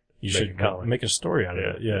should, Right. you Make should a comic. make a story out of Yeah,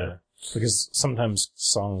 it. Yeah. yeah. Because sometimes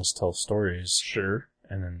songs tell stories, Sure.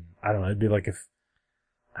 and then, I don't know, it'd be like if,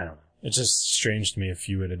 I don't know. It's just strange to me if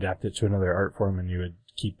you would adapt it to another art form and you would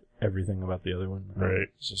keep everything about the other one. Right.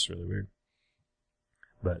 It's just really weird.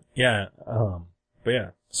 But yeah,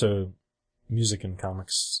 so music and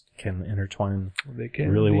comics can intertwine They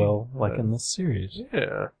can really be, well, like in this series.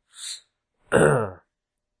 Yeah.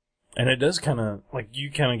 And it does kind of, like,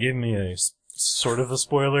 you kind of gave me a sort of a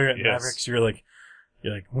spoiler at Yes. Mavericks. You're like,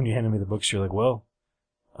 when you handed me the books, you're like, well,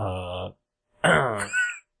 I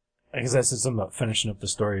guess I said something about finishing up the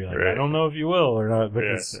story. Like, I Right. don't know if you will or not,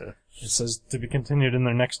 because Yeah. it says to be continued in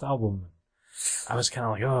their next album. I was kind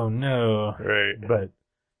of like, oh no. Right. But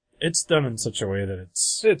it's done in such a way that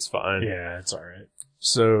it's fine. yeah, it's alright.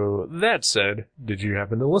 So, that said, did you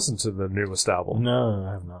happen to listen to the newest album? No,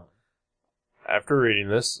 I have not. After reading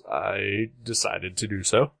this, I decided to do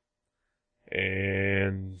so.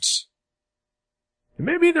 And it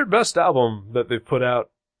may be their best album that they've put out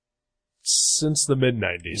since the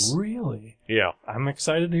mid-90s. Really? Yeah. I'm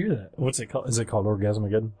excited to hear that. What's it called? Is it called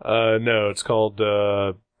Orgasmageddon? No, it's called, Blood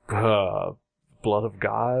of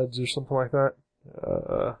Gods or something like that.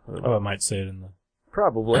 Oh, I might say it in the...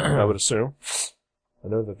 Probably, I would assume. I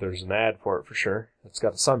know that there's an ad for it for sure. It's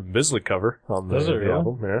got a Simon Bisley cover on the, Does it the really?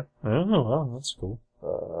 album, yeah. Oh, wow, that's cool.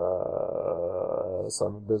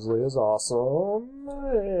 Simon Bisley is awesome,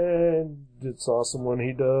 and it's awesome when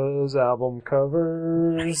he does album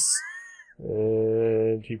covers.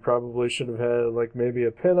 And he probably should have had, like, maybe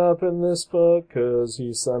a pinup in this book, because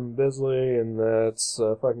he's Simon Bisley, and that's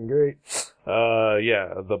fucking great.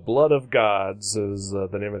 Yeah, The Blood of Gods is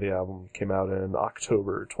the name of the album. Came out in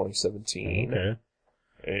October 2017. Okay.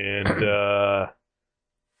 And,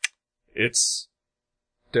 it's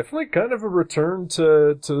definitely kind of a return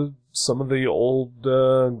to some of the old,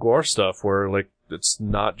 Gwar stuff, where, like, it's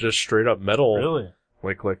not just straight up metal. Really?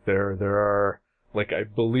 Like there are, like, I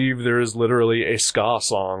believe there is literally a ska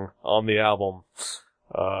song on the album.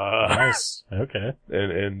 Nice. Okay.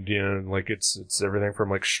 And, you know, like, it's everything from,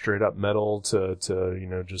 like, straight up metal to, you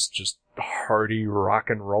know, just hearty rock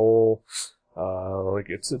and roll. Like,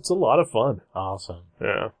 it's a lot of fun. Awesome.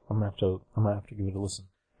 Yeah. I'm gonna have to give it a listen.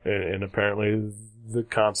 And apparently the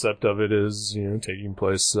concept of it is, you know, taking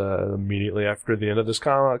place, immediately after the end of this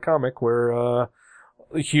comic where,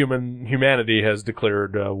 humanity has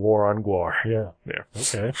declared, war on Gwar. Yeah. Yeah.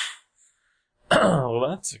 Okay. Well,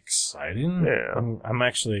 that's exciting. Yeah. I'm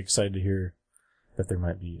actually excited to hear that there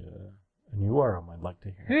might be a new album I'd like to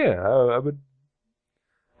hear. Yeah, I would.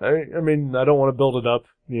 I mean, I don't want to build it up,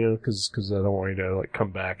 you know, because I don't want you to, like,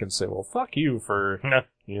 come back and say, well, fuck you for,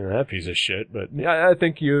 you know, that piece of shit. But yeah, I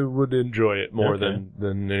think you would enjoy it more than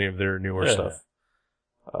any of their newer stuff,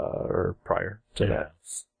 or prior to that.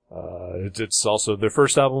 It's also their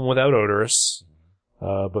first album without Odorous,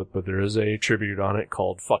 but there is a tribute on it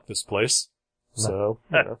called "Fuck This Place." So,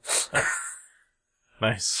 you know.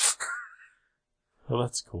 Nice. Well,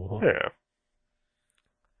 that's cool. Yeah.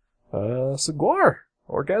 So Gwar,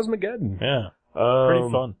 Orgasmageddon. Yeah. Pretty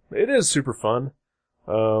fun. It is super fun.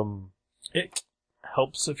 It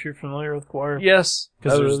helps if you're familiar with Gwar. Yes.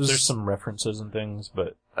 Because there's some references and things,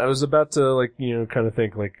 but I was about to, like, you know, kind of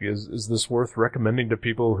think, like, is this worth recommending to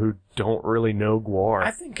people who don't really know Gwar?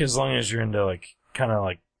 I think as long as you're into, like, kind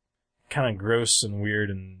of gross and weird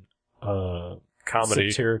and, comedy,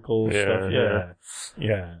 satirical stuff.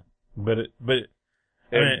 Yeah. But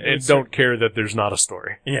and don't care that there's not a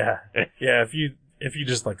story. Yeah. Yeah. If you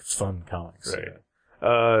just like fun comics. Right.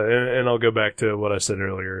 Yeah. And I'll go back to what I said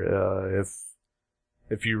earlier.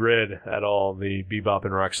 If you read at all the Bebop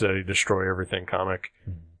and Rocksteady Destroy Everything comic,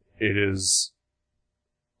 it is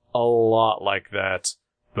a lot like that,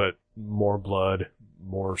 but more blood,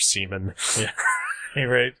 more semen. Yeah. Hey,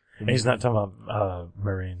 right. He's not talking about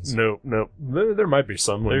Marines. Nope. There might be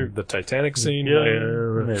some, like the Titanic scene. Yeah,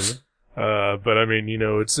 maybe. But I mean, you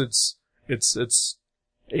know, it's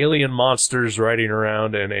alien monsters riding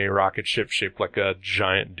around in a rocket ship shaped like a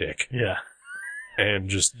giant dick. Yeah. And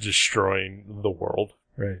just destroying the world.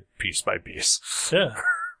 Right. Piece by piece. Yeah.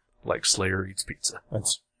 Like Slayer eats pizza.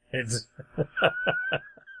 It's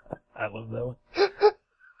I love that one.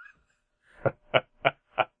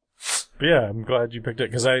 But yeah, I'm glad you picked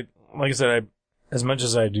it, because like I said, as much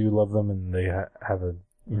as I do love them and they have a,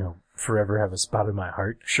 you know, forever have a spot in my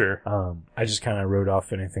heart. Sure. I just kind of wrote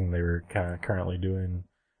off anything they were kind of currently doing.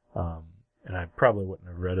 And I probably wouldn't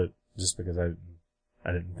have read it just because I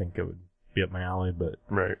didn't think it would be up my alley, but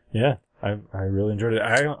right. Yeah, I really enjoyed it.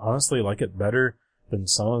 I honestly like it better than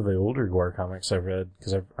some of the older Gwar comics I've read,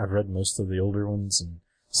 because I've read most of the older ones, and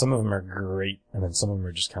some of them are great, and then some of them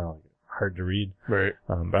are just kind of like hard to read. Right.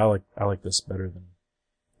 But I like this better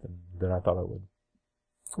than I thought I would.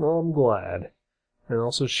 Well, I'm glad. And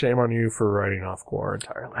also shame on you for writing off Gwar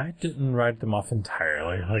entirely. I didn't write them off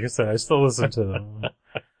entirely. Like I said, I still listen to them.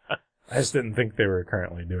 I just didn't think they were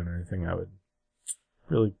currently doing anything I would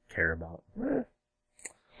really care about.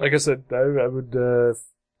 Like I said, I would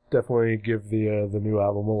definitely give the new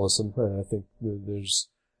album a listen. I think there's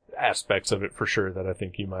aspects of it for sure that I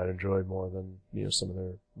think you might enjoy more than, you know, some of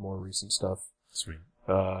their more recent stuff. Sweet.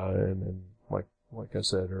 And like I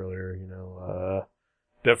said earlier, you know,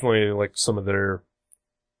 definitely like some of their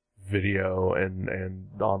video and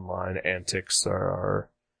online antics are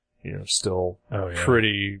you know, still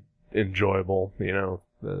pretty enjoyable, you know,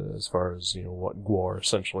 as far as, you know, what Gwar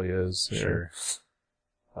essentially is. Sure.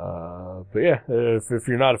 But yeah, if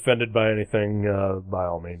you're not offended by anything, by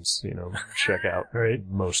all means, you know, check out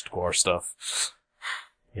most Gwar stuff.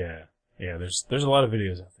 Yeah. Yeah, there's a lot of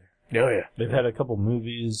videos out there. Oh yeah. They've had a couple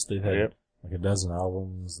movies, they've had like a dozen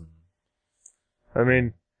albums, and I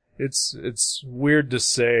mean, it's weird to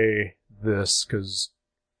say this, 'cause,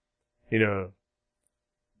 you know,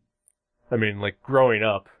 I mean, like, growing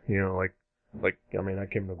up, you know, like, I mean, I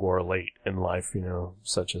came to Gwar late in life, you know,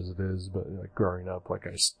 such as it is, but, like, growing up, like,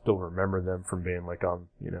 I still remember them from being, like, on,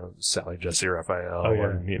 you know, Sally Jesse Raphael,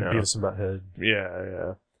 and, you know. Beavis and Butthead.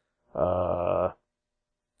 Yeah.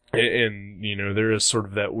 And, you know, there is sort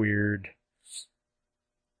of that weird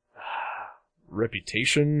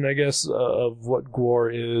reputation, I guess, of what Gwar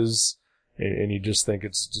is, and you just think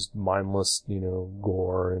it's just mindless,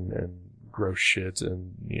 gore and gross shit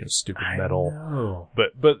and, stupid metal. I know.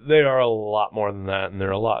 But they are a lot more than that, and they're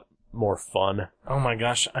a lot more fun. Oh my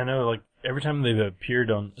gosh, I know, like, every time they've appeared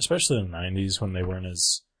on, especially in the 90s when they weren't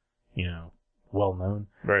as, well known.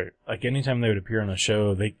 Right. Like, anytime they would appear on a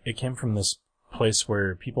show, it came from this place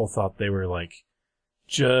where people thought they were, like,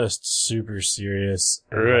 just super serious.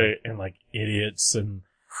 Right. And like, idiots, and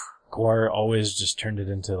Gwar always just turned it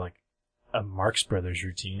into, like, a Marx Brothers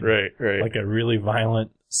routine. Right. Like a really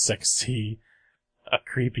violent, sexy,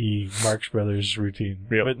 creepy Marx Brothers routine.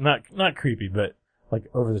 Yep. But not creepy, but like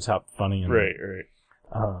over the top funny. And, Right.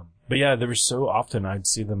 but yeah, there was so often I'd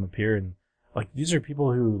see them appear, and like, these are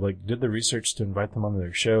people who like did the research to invite them onto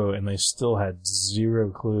their show, and they still had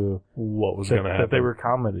zero clue What was going to happen. that they were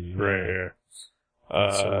comedy. Right, yeah.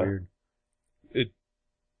 It's so weird. It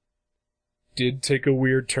did take a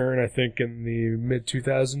weird turn, I think, in the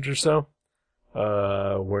mid-2000s or so,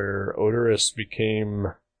 where Odorous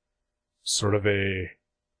became sort of a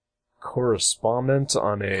correspondent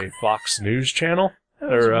on a Fox News channel,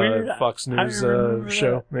 or weird. Fox News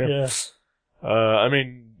show. Yeah. I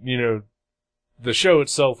mean, the show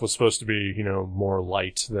itself was supposed to be, more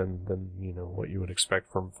light than what you would expect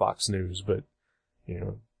from Fox News, but,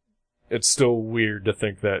 it's still weird to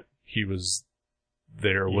think that he was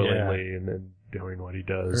there willingly and doing what he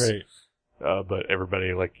does. Right. But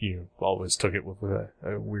everybody, always took it with a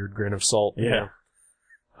weird grain of salt. Yeah.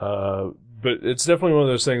 But it's definitely one of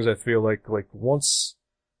those things I feel like once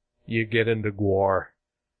you get into Gwar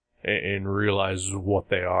and realize what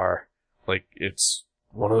they are, it's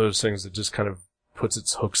one of those things that just kind of puts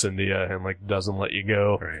its hooks into you and, doesn't let you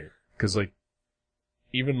go. Right. 'Cause,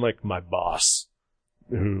 even, my boss,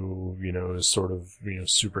 who, is sort of,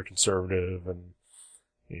 super conservative and,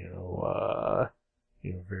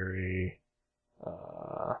 very,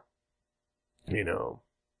 I mean,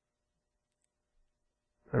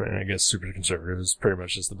 I guess super conservative is pretty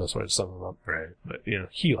much just the best way to sum him up. Right. But,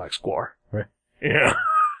 he likes Gwar. Right. Yeah.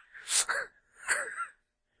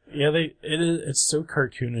 Yeah, it's so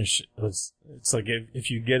cartoonish. It's like,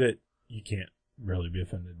 if you get it, you can't really be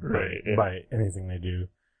offended by anything they do,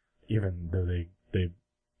 even though they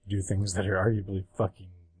do things that are arguably fucking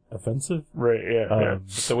offensive. Right, yeah. But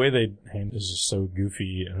the way they handle it is just so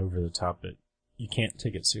goofy and over the top that you can't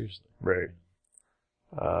take it seriously. Right.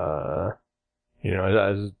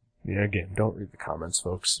 Again, don't read the comments,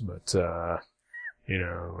 folks, but,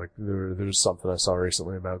 there's something I saw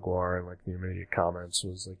recently about Gwar, and, the immediate comments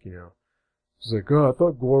was, it's like, oh, I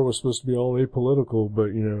thought Gwar was supposed to be all apolitical, but,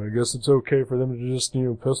 I guess it's okay for them to just,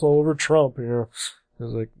 piss all over Trump, It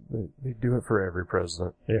was like, they do it for every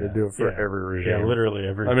president. Yeah. They do it for every regime. Yeah, literally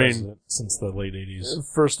every president since the late 80s.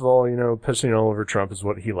 First of all, pissing all over Trump is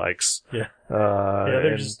what he likes. Yeah.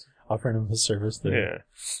 They're just offering him a service there.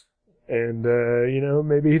 Yeah. And,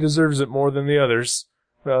 maybe he deserves it more than the others.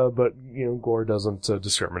 But, Gwar doesn't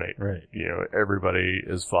discriminate. Right. Everybody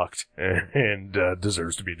is fucked and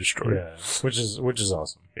deserves to be destroyed. Yeah. Which is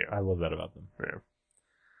awesome. Yeah. I love that about them. Yeah.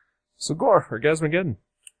 So Gwar, Orgasmageddon.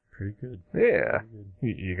 Pretty good. Yeah.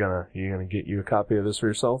 Pretty good. You gonna get you a copy of this for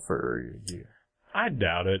yourself, or you? I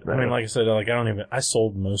doubt it. Right. I mean, like I said, I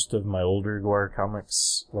sold most of my older Gwar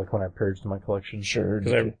comics, when I purged my collection. Sure.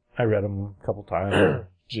 Because I read them a couple times.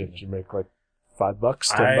 Did you make $5,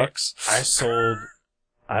 $10?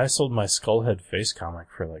 I sold my Skullhead face comic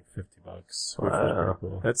for $50. Which was pretty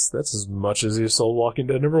cool. That's as much as you sold Walking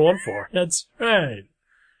Dead #1 for. That's right.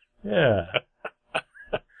 Yeah.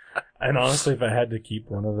 And honestly, if I had to keep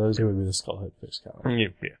one of those, it would be the Skullhead face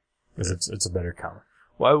comic. Yeah. Because it's a better comic.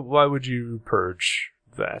 Why would you purge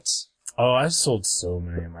that? Oh, I sold so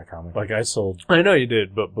many of my comics. I know you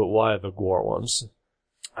did, but why the Gwar ones?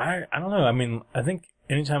 I don't know. I mean, I think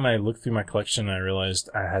anytime I looked through my collection, I realized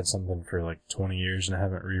I had something for 20 years and I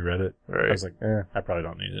haven't reread it. Right. I was like, I probably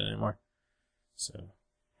don't need it anymore. So,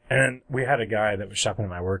 and we had a guy that was shopping at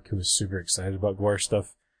my work who was super excited about Gwar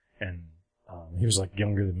stuff, and he was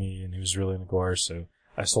younger than me, and he was really into Gwar, so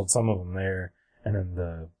I sold some of them there, and then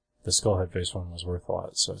the Skullhead face one was worth a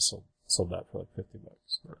lot, so I sold that for $50.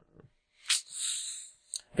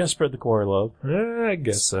 Gotta spread the Gwar love. I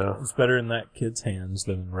guess so. It's better in that kid's hands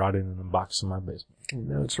than rotting in a box in my basement.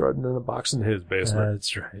 No, it's rotting in a box in his basement.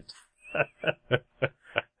 That's right.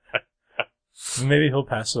 Maybe he'll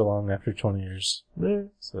pass it along after 20 years. Yeah,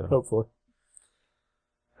 So hopefully.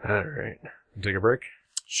 Alright. Take a break?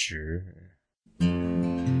 Sure.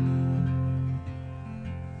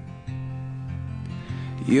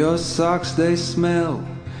 Your socks they smell,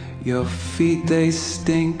 your feet they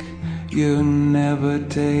stink, you never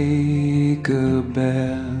take a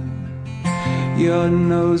bath. your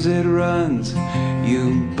nose it runs.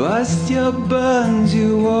 You bust your buns,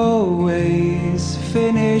 you always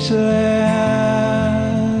finish last.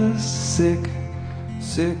 Sick,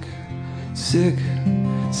 sick, sick,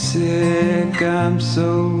 sick. I'm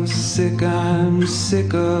so sick, I'm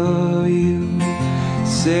sick of you.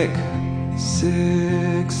 Sick,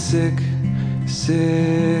 sick, sick,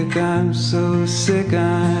 sick. I'm so sick,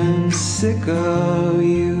 I'm sick of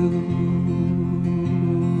you.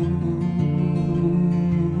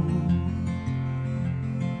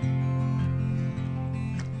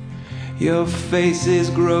 Your face is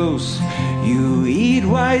gross. You eat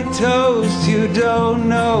white toast. You don't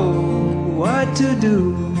know what to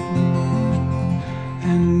do.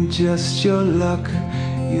 And just your luck,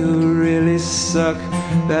 you really suck.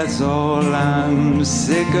 That's all. I'm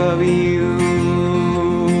sick of you.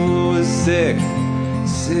 Sick,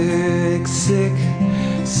 sick, sick,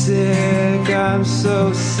 sick. I'm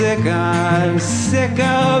so sick. I'm sick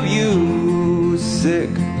of you.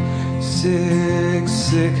 Sick, sick,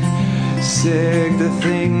 sick. Sick, the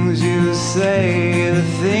things you say, the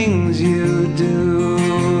things you do.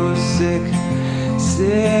 Sick,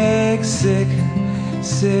 sick, sick,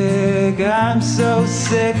 sick. I'm so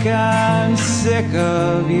sick, I'm sick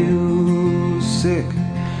of you. Sick,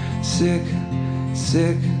 sick,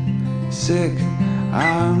 sick, sick.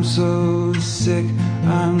 I'm so sick,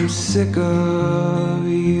 I'm sick of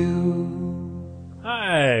you.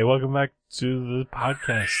 Hi, welcome back to the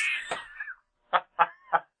podcast.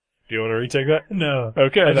 Do you want to retake that? No.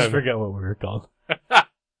 Okay, I just then. forgot what we were called.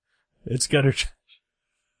 It's gutter trash.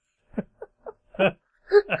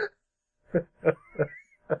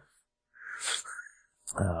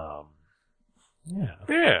 Yeah.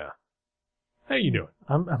 Yeah. How you doing?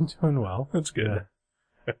 I'm doing well. That's good.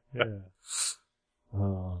 Yeah.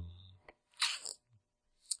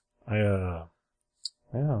 I don't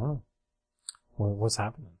know. What's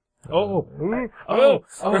happening? Oh,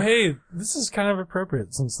 hey, this is kind of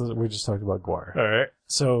appropriate since we just talked about Gwar. All right.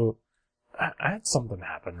 So, I had something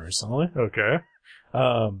happen recently. Okay.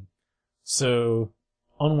 So,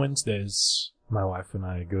 on Wednesdays, my wife and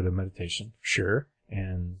I go to meditation. Sure.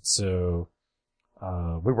 And so,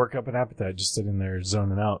 we work up an appetite just sitting there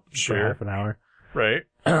zoning out for Sure. half an hour. Right.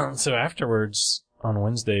 So afterwards, on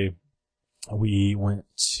Wednesday, we went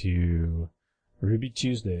to Ruby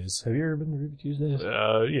Tuesdays. Have you ever been to Ruby Tuesdays?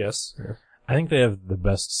 Yes. I think they have the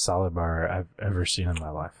best salad bar I've ever seen in my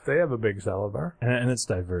life. They have a big salad bar. And it's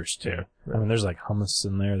diverse, too. Yeah. I mean, there's like hummus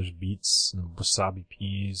in there, there's beets and wasabi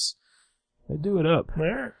peas. They do it up.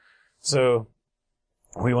 There. So,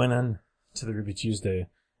 we went in to the Ruby Tuesday,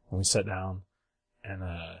 and we sat down, and,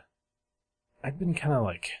 I'd been kind of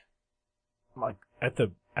like at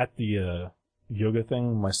the yoga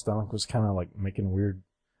thing, my stomach was kind of like making weird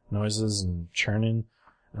noises and churning,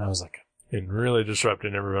 and I was like, And really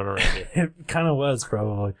disrupting everyone around you. it kind of was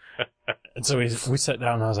probably. And so we sat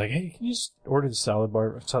down, and I was like, hey, can you just order the salad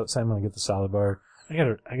bar? Say I'm gonna get the salad bar. I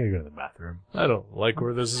gotta go to the bathroom. I don't like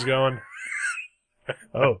where this is going.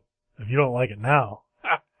 Oh, if you don't like it now,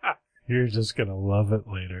 you're just gonna love it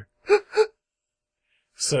later.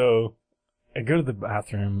 So, I go to the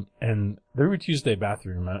bathroom, and the Ruby Tuesday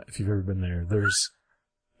bathroom, if you've ever been there,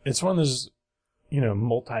 it's one of those,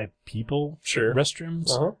 multi-people Sure. restrooms,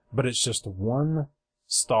 Uh-huh. but it's just one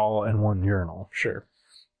stall and one urinal. Sure.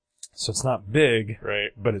 So it's not big,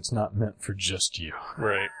 Right. but it's not meant for just you,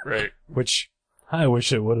 Right. Right. which I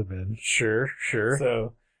wish it would have been. Sure. Sure.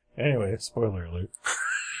 So, anyway, spoiler alert.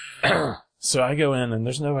 So I go in, and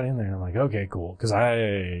there's nobody in there, and I'm like, okay, cool, because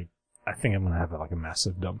I think I'm gonna have like a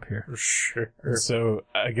massive dump here. Sure. So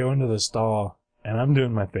I go into the stall, and I'm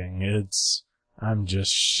doing my thing. I'm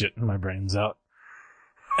just shitting my brains out.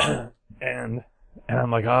 and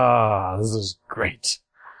I'm like, this is great.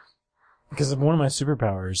 Because one of my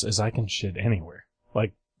superpowers is I can shit anywhere.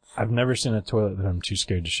 Like, I've never seen a toilet that I'm too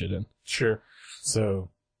scared to shit in. Sure. So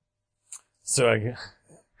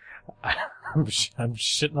I'm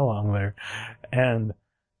shitting along there, and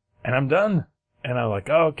I'm done. And I'm like,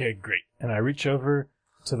 oh, okay, great. And I reach over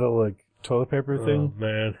to the toilet paper thing, Oh,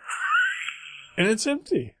 man. and it's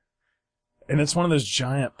empty. And it's one of those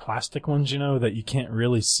giant plastic ones, that you can't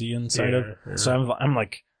really see inside of. Yeah. So I'm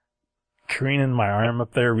like careening my arm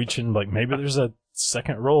up there, reaching, maybe there's a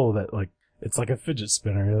second roll that it's like a fidget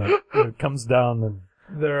spinner that comes down, and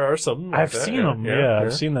There are some. Like I've that, seen yeah. them. Yeah,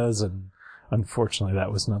 I've seen those, and unfortunately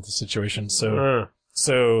that was not the situation.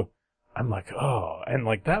 So I'm like, oh, and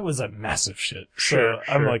that was a massive shit. Sure,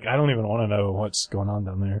 So I'm sure. like, I don't even want to know what's going on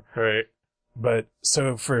down there. Right. But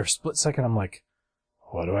so for a split second, I'm like,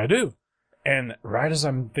 what do I do? And right as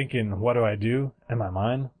I'm thinking, what do I do in my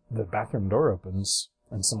mind, the bathroom door opens,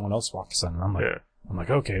 and someone else walks in, and I'm like,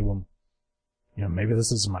 Yeah. okay, well, maybe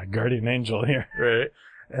this is my guardian angel here. Right.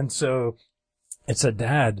 And so it's a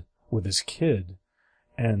dad with his kid,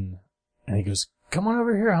 and he goes, "Come on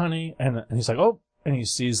over here, honey." And he's like, "Oh," and he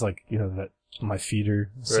sees like, that my feet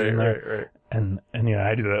are sitting there. Right. And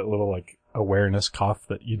I do that little like awareness cough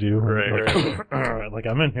that you do. Right. Like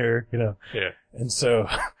I'm in here, Yeah. And so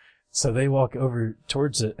they walk over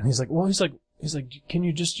towards it, and he's like, "Can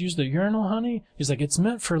you just use the urinal, honey?" He's like, "It's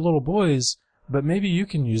meant for little boys, but maybe you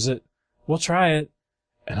can use it. We'll try it."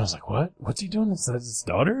 And I was like, "What? What's he doing? Is that his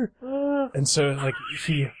daughter?" And so like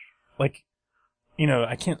he, like,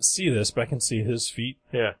 I can't see this, but I can see his feet.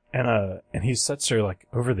 Yeah. And he sets her like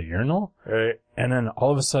over the urinal. Right. And then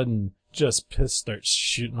all of a sudden, just piss starts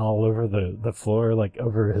shooting all over the floor, like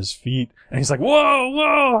over his feet. And he's like,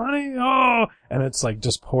 whoa, honey, oh! And it's like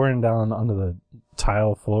just pouring down onto the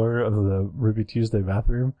tile floor of the Ruby Tuesday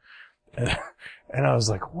bathroom. And I was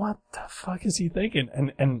like, what the fuck is he thinking?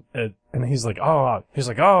 And he's like, oh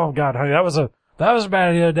God, honey, that was a bad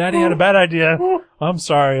idea. Daddy had a bad idea. I'm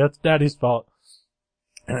sorry. That's Daddy's fault.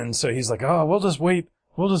 And so he's like, oh, we'll just wait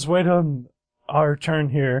on our turn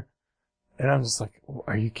here. And I'm just like,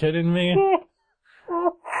 are you kidding me?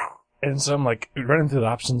 And so I'm like running through the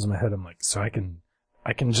options in my head. I'm like, so I can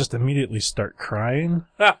just immediately start crying,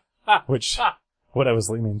 which what I was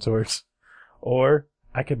leaning towards, or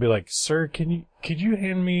I could be like, sir, could you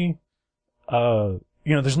hand me,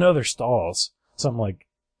 there's no other stalls. So I'm like,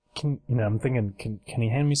 I'm thinking, can he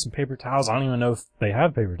hand me some paper towels? I don't even know if they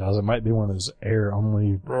have paper towels. It might be one of those air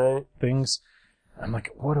only things. I'm like,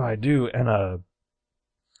 what do I do?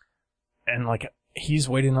 And like, he's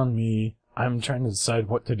waiting on me. I'm trying to decide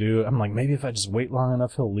what to do. I'm like, maybe if I just wait long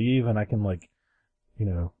enough, he'll leave and I can like,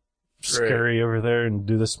 scurry over there and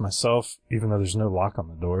do this myself, even though there's no lock on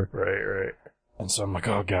the door. Right. And so I'm like,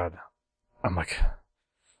 oh God. I'm like,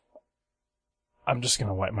 I'm just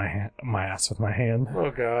gonna wipe my ass with my hand. Oh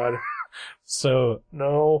God. So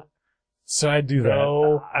I do that.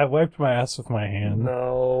 No. I wiped my ass with my hand.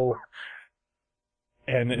 No.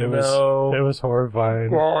 And it was horrifying.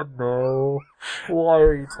 God, no. Why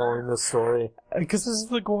are you telling this story? Because this is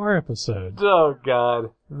the gore episode. Oh God.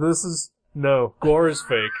 No. Gore is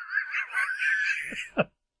fake.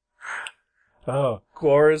 Oh.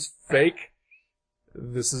 Gore is fake.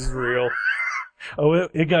 This is real. Oh,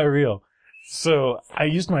 it got real. So I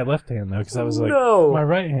used my left hand though, because I was like, No. my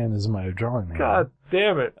right hand is my drawing hand. God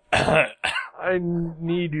damn it. I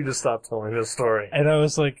need you to stop telling this story. And I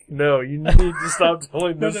was like, No, you need to stop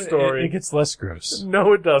telling this story. It gets less gross.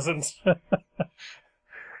 No, it doesn't.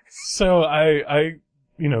 So I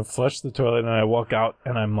flush the toilet and I walk out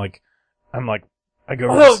and I'm like, I go.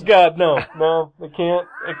 Oh God, no, I can't.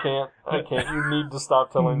 You need to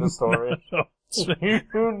stop telling the story. I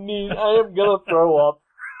am gonna throw up.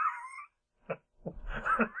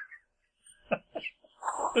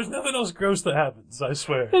 There's nothing else gross that happens, I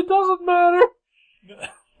swear. It doesn't matter.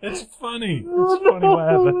 It's funny. It's funny what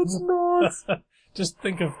happens. It's not. Just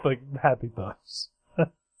think of like happy thoughts.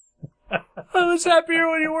 I was happier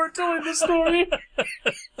when you weren't telling the story.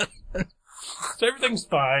 So everything's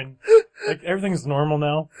fine. Like everything's normal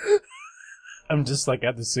now. I'm just like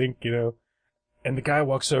at the sink, and the guy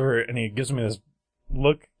walks over and he gives me this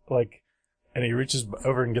look like, and he reaches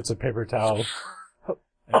over and gets a paper towel.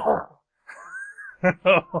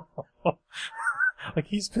 Like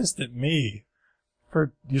he's pissed at me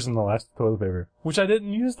for using the last toilet paper, which I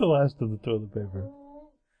didn't use the last of the toilet paper.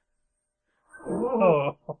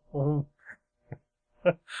 Oh.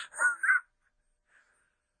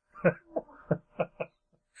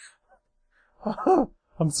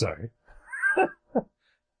 I'm sorry.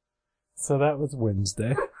 So that was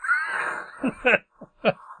Wednesday.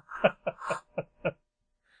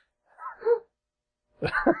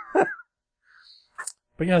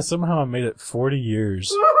 But yeah, somehow I made it 40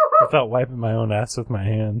 years without wiping my own ass with my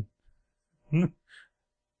hand. I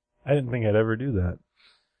didn't think I'd ever do that.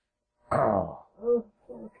 Oh.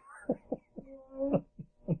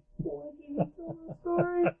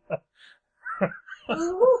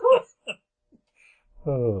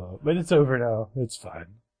 Oh, but it's over now. It's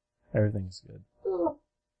fine. Everything's good.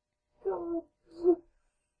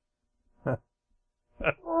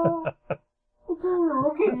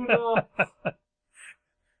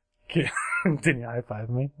 Didn't you high five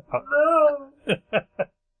me? No.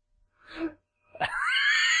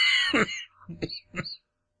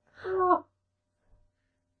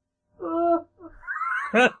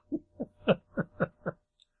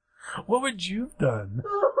 What would you have done?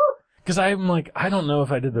 Because I'm like, I don't know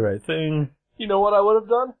if I did the right thing. You know what I would have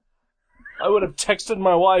done? I would have texted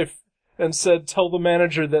my wife and said, "Tell the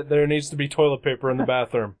manager that there needs to be toilet paper in the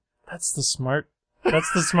bathroom." That's the smart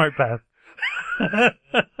path.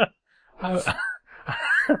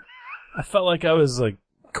 I felt like I was like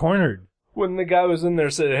cornered. When the guy was in there,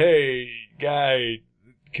 said, "Hey, guy,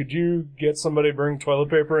 could you get somebody to bring toilet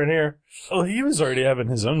paper in here?" Well, he was already having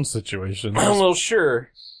his own situation. Well,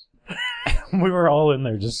 sure. We were all in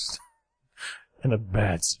there just in a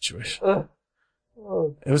bad situation.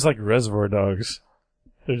 It was like Reservoir Dogs.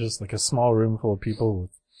 They're just like a small room full of people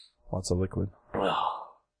with lots of liquid.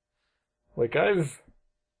 Like, I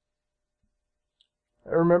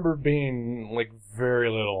remember being, like, very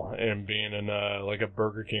little and being in, like, a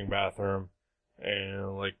Burger King bathroom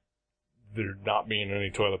and, like, there not being any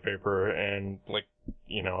toilet paper and, like,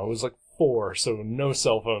 you know, I was, like, 4, so no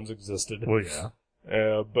cell phones existed. Well,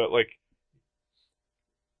 yeah. But, like,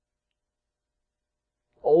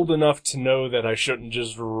 old enough to know that I shouldn't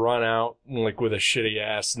just run out, like, with a shitty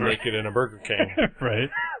ass naked in a Burger King. Right.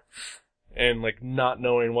 And, like, not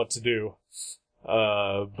knowing what to do.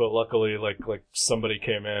 But luckily, like somebody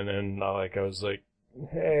came in and, I was like,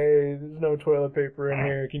 "Hey, there's no toilet paper in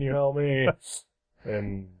here, can you help me?"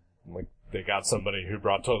 And, like, they got somebody who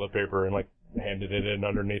brought toilet paper and, like, handed it in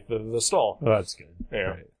underneath the stall. Well, that's good.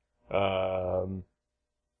 Yeah. Right.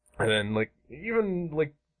 And then, like, even,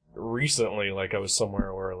 like, recently, like, I was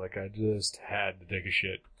somewhere where, like, I just had to take a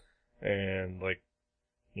shit. And, like,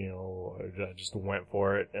 you know, I just went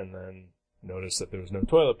for it and then noticed that there was no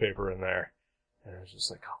toilet paper in there. And I was just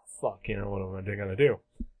like, oh, fuck, you know, what am I gonna do?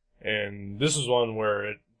 And this is one where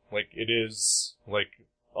it is, like,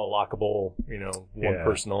 a lockable, you know, one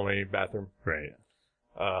person only bathroom. Right.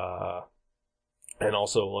 And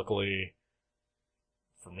also, luckily,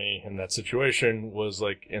 for me, in that situation, was,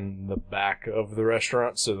 like, in the back of the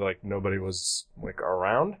restaurant, so, like, nobody was, like,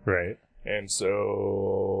 around. Right. And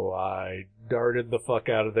so, I darted the fuck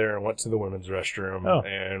out of there and went to the women's restroom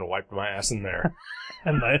and wiped my ass in there.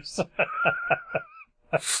 Nice.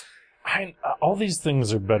 All these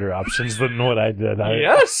things are better options than what I did.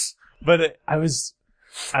 Yes! But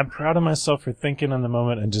I'm proud of myself for thinking in the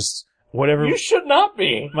moment and just whatever. You should not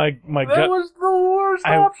be. My That gut. was the worst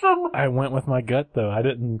option. I went with my gut though. I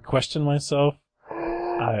didn't question myself.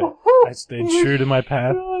 I stayed true to my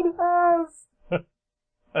path. Should have.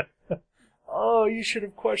 Oh, you should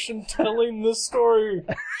have questioned telling this story.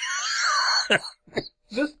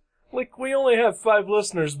 This, like, we only have 5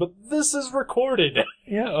 listeners, but this is recorded.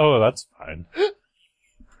 Yeah. Oh, that's fine.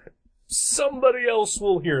 Somebody else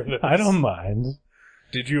will hear this. I don't mind.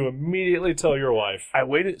 Did you immediately tell your wife? I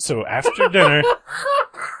waited. So after dinner,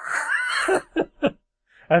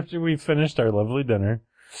 after we finished our lovely dinner,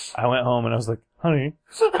 I went home and I was like, "Honey,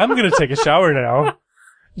 I'm going to take a shower now."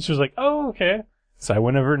 And she was like, "Oh, okay." So I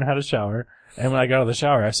went over and had a shower. And when I got out of the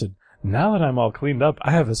shower, I said, "Now that I'm all cleaned up,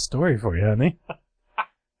 I have a story for you, honey."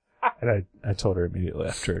 And I told her immediately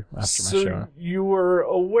after my So shower. you were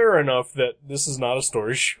aware enough that this is not a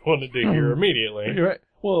story she wanted to hear immediately. You're right.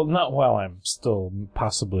 Well, not while I'm still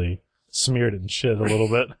possibly smeared in shit a little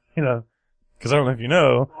bit, you know, because I don't know if you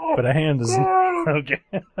know, but a hand is okay.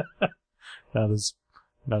 not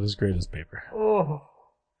as great as paper. Oh,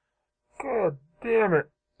 God damn it!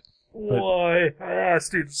 Why? I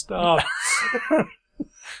asked you to stop.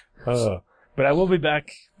 But I will be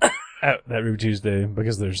back at that Ruby Tuesday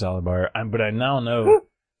because there's salad bar. But I now know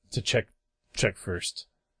to check first,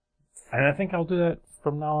 and I think I'll do that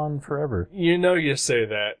from now on forever. You know you say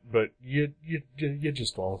that, but you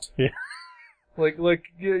just won't. Yeah. Like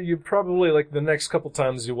you probably, like, the next couple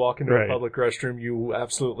times you walk into Right. a public restroom, you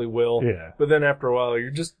absolutely will. Yeah. But then after a while,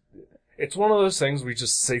 it's one of those things we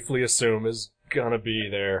just safely assume is gonna be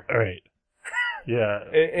there. All right. Yeah.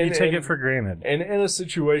 And you take it for granted. And in a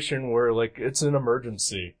situation where, like, it's an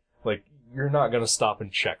emergency, like, you're not gonna stop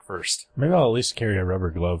and check first. Maybe I'll at least carry a rubber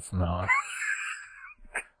glove from now on.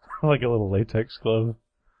 Like a little latex glove.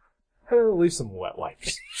 At least some wet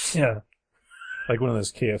wipes. Yeah. Like one of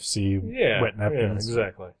those KFC wet napkins. Yeah,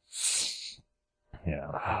 exactly. Yeah.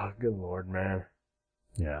 Ah, good lord, man.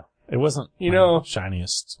 Yeah. It wasn't You my know-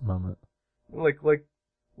 shiniest moment. Like,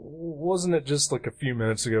 wasn't it just like a few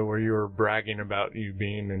minutes ago where you were bragging about you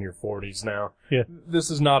being in your 40s now? Yeah.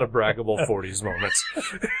 This is not a braggable 40s moment.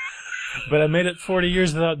 But I made it 40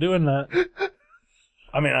 years without doing that.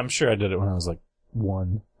 I mean, I'm sure I did it when I was like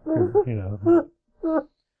 1. You know.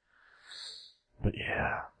 But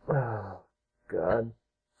yeah. Oh, God.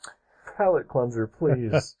 Palate cleanser,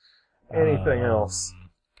 please. Anything else?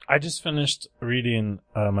 I just finished reading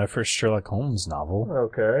my first Sherlock Holmes novel.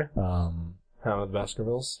 Okay. Um, Hound of the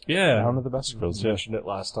Baskervilles? yeah, Hound of the Baskervilles. You Yeah. mentioned it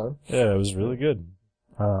last time. Yeah, it was really good.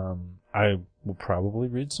 I will probably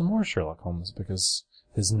read some more Sherlock Holmes because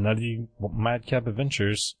his nutty madcap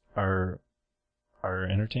adventures are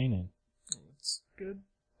entertaining. It's good.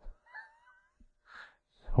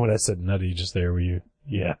 When I said nutty just there, were you?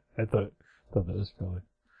 Yeah, I thought that was probably.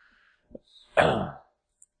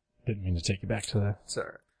 Didn't mean to take you back to that. It's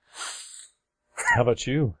alright. How about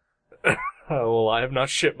you? Well, I have not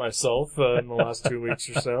shit myself in the last 2 weeks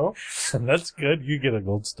or so. And that's good. You get a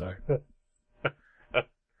gold star.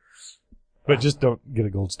 But just don't get a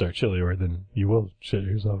gold star chili, or then you will shit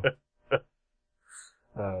yourself.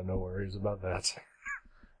 No worries about that.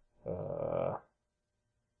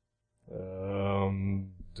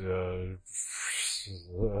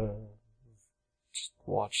 Just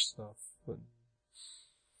watch stuff. And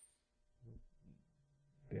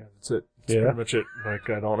yeah, that's it. That's pretty much it. Like,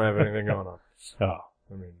 I don't have anything going on. Oh.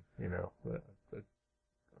 I mean, I'm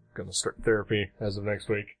gonna start therapy as of next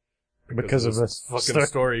week. Because of this fucking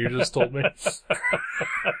story you just told me.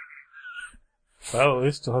 Well, at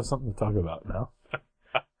least you'll have something to talk about now.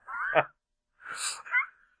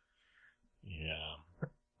 Yeah.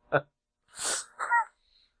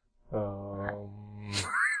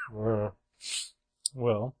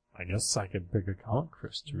 Well, I guess I could pick a comic for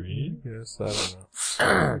us to read. Yes, I don't know.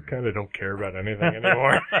 I kind of don't care about anything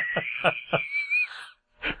anymore.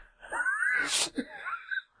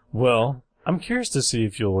 Well, I'm curious to see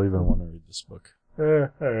if you'll even want to read this book.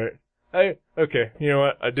 Alright. Okay, you know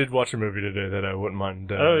what? I did watch a movie today that I wouldn't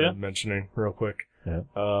mind mentioning real quick. Yeah.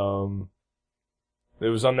 It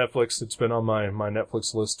was on Netflix. It's been on my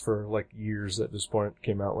Netflix list for like years at this point. It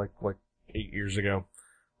came out like 8 years ago.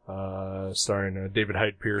 Starring David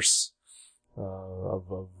Hyde Pierce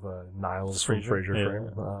of Niles from Frasier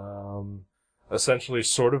fame. Essentially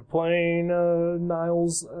sort of playing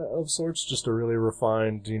Niles of sorts, just a really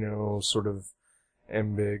refined, sort of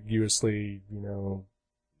ambiguously,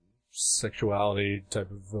 sexuality type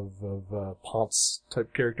of Ponce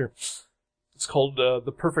type character. It's called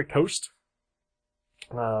The Perfect Host.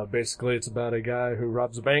 Basically it's about a guy who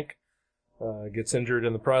robs a bank, gets injured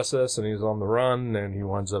in the process, and he's on the run, and he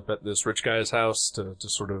winds up at this rich guy's house to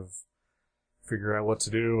sort of figure out what to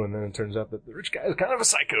do, and then it turns out that the rich guy is kind of a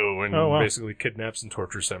psycho and basically kidnaps and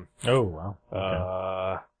tortures him. Oh, wow.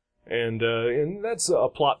 Okay. And that's a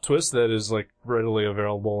plot twist that is like readily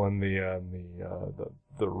available in the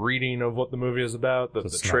reading of what the movie is about,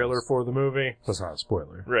 the trailer for the movie. That's not a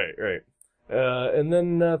spoiler. Right. And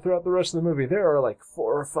then throughout the rest of the movie, there are like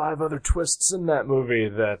 4 or 5 other twists in that movie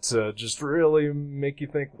that just really make you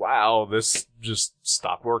think, wow, this just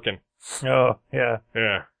stopped working. Oh, yeah.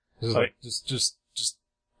 Yeah. Just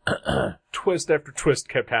twist after twist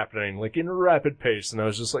kept happening, like in a rapid pace, and I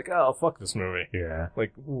was just like, oh, fuck this movie. Yeah.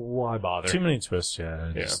 Like, why bother? Too many twists,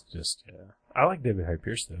 yeah. Just. I like David Hyde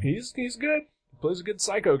Pierce, though. He's good. He plays a good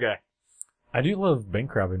psycho guy. I do love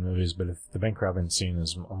bank robbing movies, but if the bank robbing scene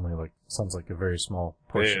is only sounds like a very small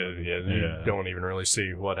portion. Yeah, you don't even really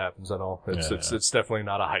see what happens at all. It's definitely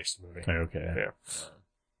not a heist movie. Okay. Yeah.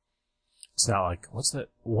 It's not like, what's that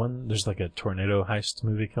one? There's like a tornado heist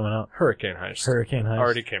movie coming out. Hurricane Heist.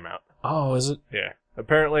 Already came out. Oh, is it? Yeah.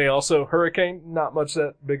 Apparently also Hurricane, not much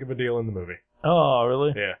that big of a deal in the movie. Oh,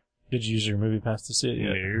 really? Yeah. Did you use your movie pass to see it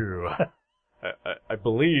yet? No. I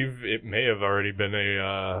believe it may have already been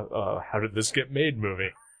a, how did this get made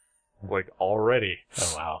movie? Like, already.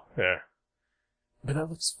 Oh, wow. Yeah. But that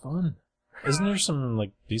looks fun. Isn't there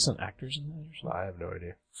some, decent actors in that or something? I have no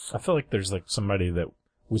idea. I feel like there's, somebody that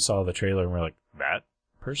we saw the trailer and we're like, that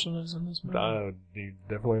person is in this movie?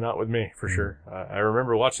 Definitely not with me, for sure. I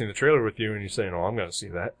remember watching the trailer with you and you saying, oh, I'm gonna see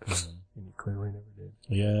that. And you clearly never did.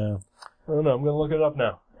 Yeah. I don't know, I'm gonna look it up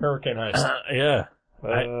now. Hurricane Heist. Yeah.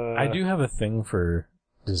 I do have a thing for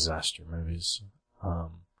disaster movies.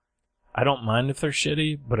 I don't mind if they're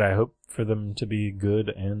shitty, but I hope for them to be good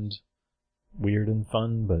and weird and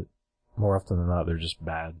fun, but more often than not, they're just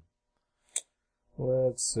bad.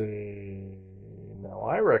 Let's see. Now,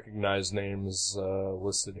 I recognize names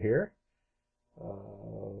listed here.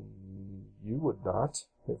 You would not,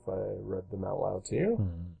 if I read them out loud to you.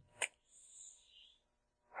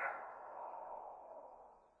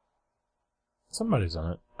 Somebody's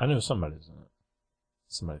on it. I know somebody's in it.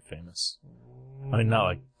 Somebody famous. I mean, not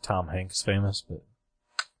like Tom Hanks famous, but...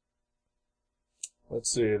 Let's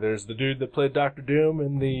see. There's the dude that played Dr. Doom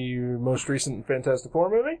in the most recent Fantastic Four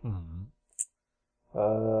movie. Mm-hmm.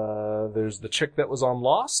 There's the chick that was on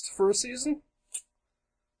Lost for a season.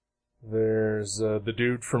 There's the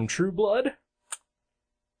dude from True Blood.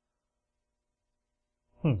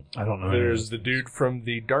 I don't know. There's the dude from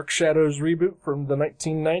the Dark Shadows reboot from the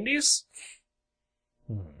 1990s.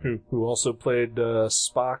 Who also played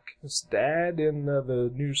Spock's dad in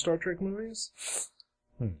the new Star Trek movies.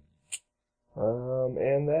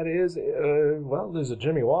 And that is, well, there's a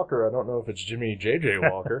Jimmy Walker. I don't know if it's Jimmy J.J.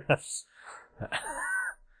 Walker.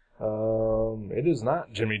 It is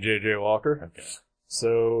not Jimmy J.J. Walker. Okay.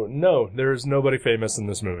 So, no, there's nobody famous in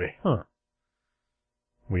this movie. Huh.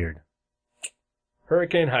 Weird.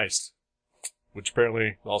 Hurricane Heist, which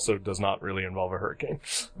apparently also does not really involve a hurricane.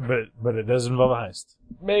 But it does involve a heist.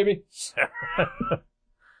 Maybe.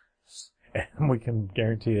 And we can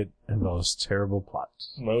guarantee it involves terrible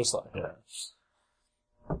plots. Most likely.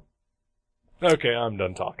 Yeah. Okay, I'm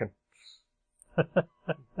done talking.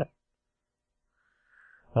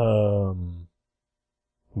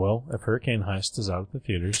 Well, if Hurricane Heist is out at the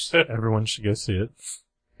theaters, everyone should go see it.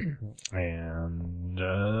 And,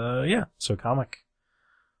 yeah, so comic.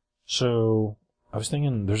 So, I was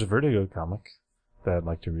thinking there's a Vertigo comic that I'd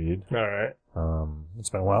like to read. Alright. It's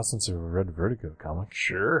been a while since I've read a Vertigo comic.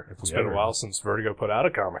 Sure. It's been a ever. while since Vertigo put out a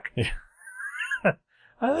comic.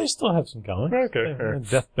 They still have some comics. Okay. Yeah,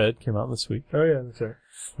 Deathbed came out this week. Oh yeah, that's right.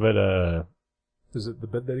 But, Is it The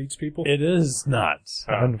Bed That Eats People? it is not,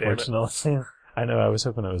 Oh, damn it. unfortunately. I know, I was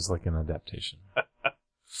hoping it was like an adaptation.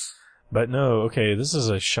 But no, okay, this is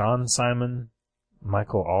a Sean Simon,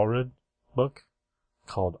 Michael Allred book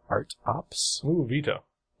called Art Ops. Ooh, Vito.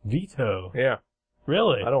 Vito. Yeah.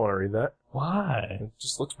 Really? I don't want to read that. Why? It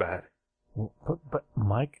just looks bad. But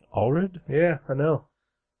Mike Allred? Yeah, I know.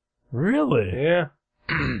 Really? Yeah.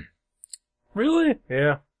 Really?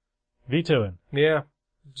 Yeah. Vetoing. Yeah.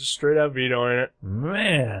 Just straight out vetoing it.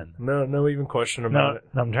 Man. No even question about Now, it.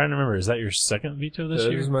 I'm trying to remember, is that your second veto this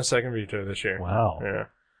This year? is my second veto this year. Wow. Yeah.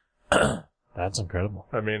 That's incredible.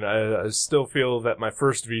 I mean, I still feel that my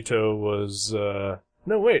first veto was, no,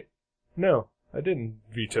 wait. No, I didn't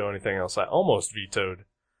veto anything else. I almost vetoed,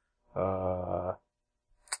 I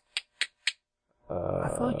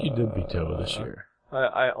feel like you did veto this year.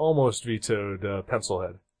 I almost vetoed,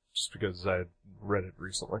 Pencilhead, just because I had read it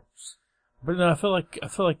recently. But no, I feel like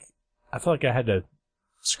I had to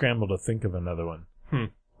scramble to think of another one.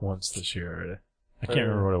 Once this year already. I can't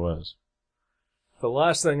remember what it was. The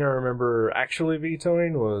last thing I remember actually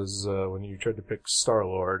vetoing was, when you tried to pick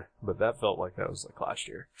Star-Lord, but that felt like that was like last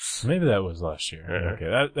year. Maybe that was last year. Yeah. Okay,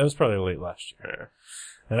 that was probably late last year.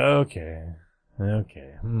 Yeah. Okay. Well,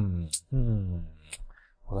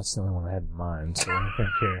 that's the only one I had in mind, so let me think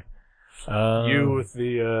here. You with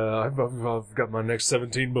the, I've got my next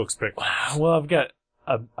 17 books picked. Well, I've got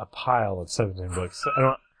a pile of 17 books.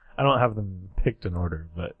 I don't have them picked in order,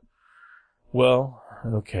 but, well,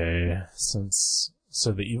 okay, so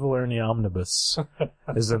the Evil Ernie Omnibus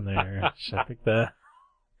is in there. Should I pick that?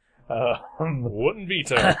 Wouldn't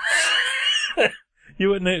veto. You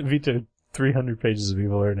wouldn't veto 300 pages of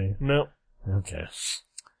Evil Ernie. No. Okay.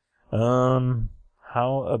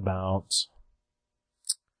 How about,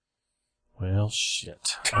 well,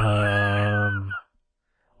 shit. Well,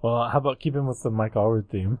 how about keeping with the Mike Allred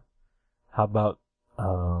theme? How about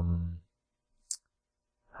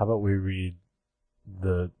we read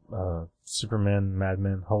the, Superman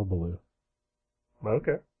Madman Hullabaloo?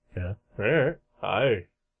 Okay. Yeah. Alright. I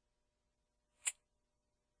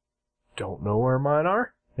don't know where mine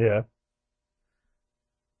are. Yeah.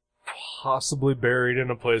 Possibly buried in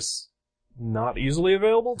a place not easily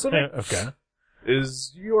available to me. Okay.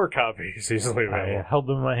 Is your copies easily I available? held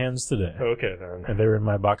them in my hands today. Okay then. And they were in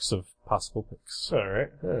my box of possible picks.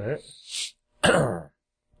 Alright. It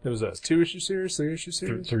was a 2-issue series, 3-issue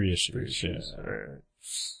series? 3 issues. 3 issues. Yeah.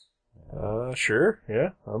 Alright. Sure.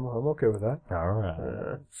 Yeah. I'm okay with that.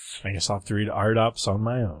 Alright. I guess I'll have to read Art Ops on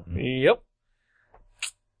my own. Yep.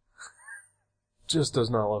 Just does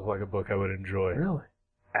not look like a book I would enjoy. Really?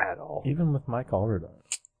 At all. Even with Mike Allred on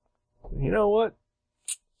it. You know what?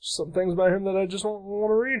 Some things about him that I just don't want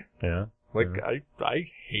to read. Yeah. Like, Yeah. I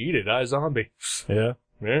hated iZombie. Yeah.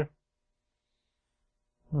 Yeah.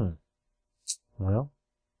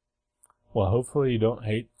 Well, hopefully you don't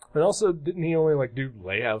hate. And also, didn't he only, like, do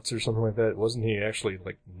layouts or something like that? Wasn't he actually,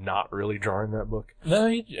 like, not really drawing that book? No,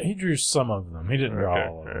 he drew some of them. He didn't draw Okay,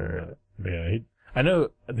 all of them. alright. But yeah, I know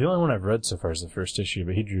the only one I've read so far is the first issue,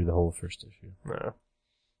 but he drew the whole first issue. No.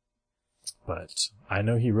 But I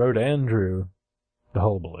know he wrote and drew the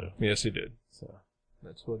Hullabaloo. Yes, he did. So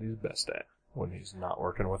That's what he's best at, when he's not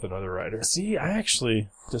working with another writer. see, I actually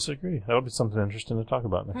disagree. That'll be something interesting to talk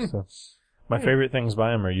about next time. My favorite things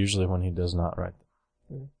by him are usually when he does not write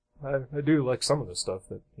them. I do like some of the stuff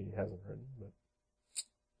that he hasn't written, but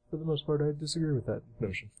for the most part, I disagree with that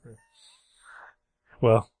notion.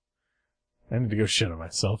 Well, I need to go shit on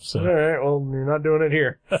myself, so. Alright, well, you're not doing it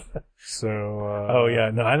here. So, Oh yeah,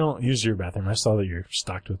 no, I don't use your bathroom. I saw that you're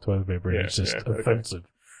stocked with toilet paper. Yeah, It's just yeah, okay. offensive.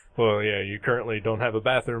 Well, yeah, you currently don't have a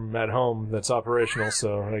bathroom at home that's operational,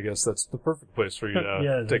 so I guess that's the perfect place for you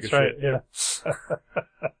to take a shit. Yeah.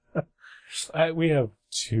 We have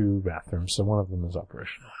 2 bathrooms, so one of them is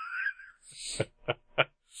operational.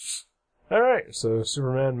 Alright, so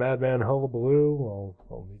Superman, Madman, Hullabaloo,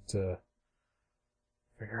 I'll need to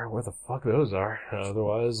figure out where the fuck those are.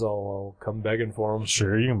 Otherwise, I'll come begging for them.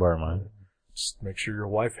 Sure, you can borrow mine. Just make sure your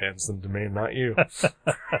wife hands them to me, not you.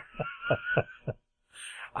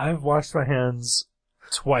 I've washed my hands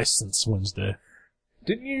twice since Wednesday.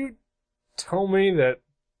 Didn't you tell me that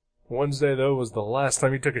Wednesday, though, was the last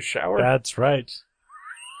time you took a shower? That's right.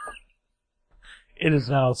 It is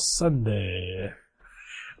now Sunday.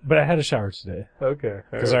 But I had a shower today. Okay.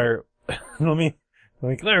 Because let me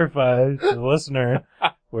clarify to the listener,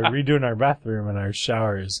 we're redoing our bathroom and our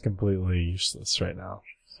shower is completely useless right now.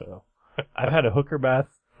 So I've had a hooker bath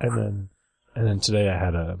and then today I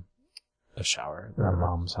had a shower at my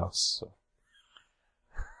mom's house. So.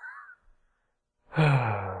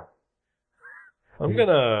 I'm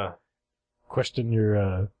gonna question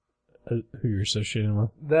your who you're associating with.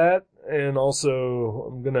 That, and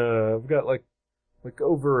also I've got like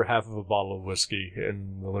over half of a bottle of whiskey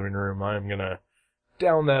in the living room. I'm gonna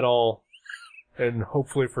down that all and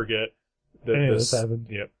hopefully forget that this happened.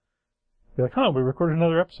 Yep. You're like, we recorded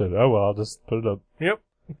another episode. Oh well, I'll just put it up. Yep.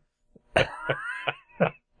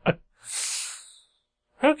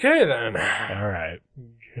 Okay then. Alright.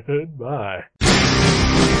 Goodbye.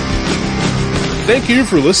 Thank you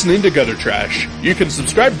for listening to Gutter Trash. You can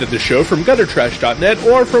subscribe to the show from guttertrash.net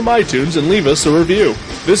or from iTunes and leave us a review.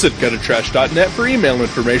 Visit guttertrash.net for email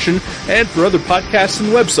information and for other podcasts and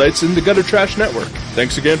websites in the Gutter Trash Network.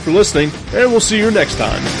 Thanks again for listening, and we'll see you next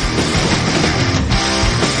time.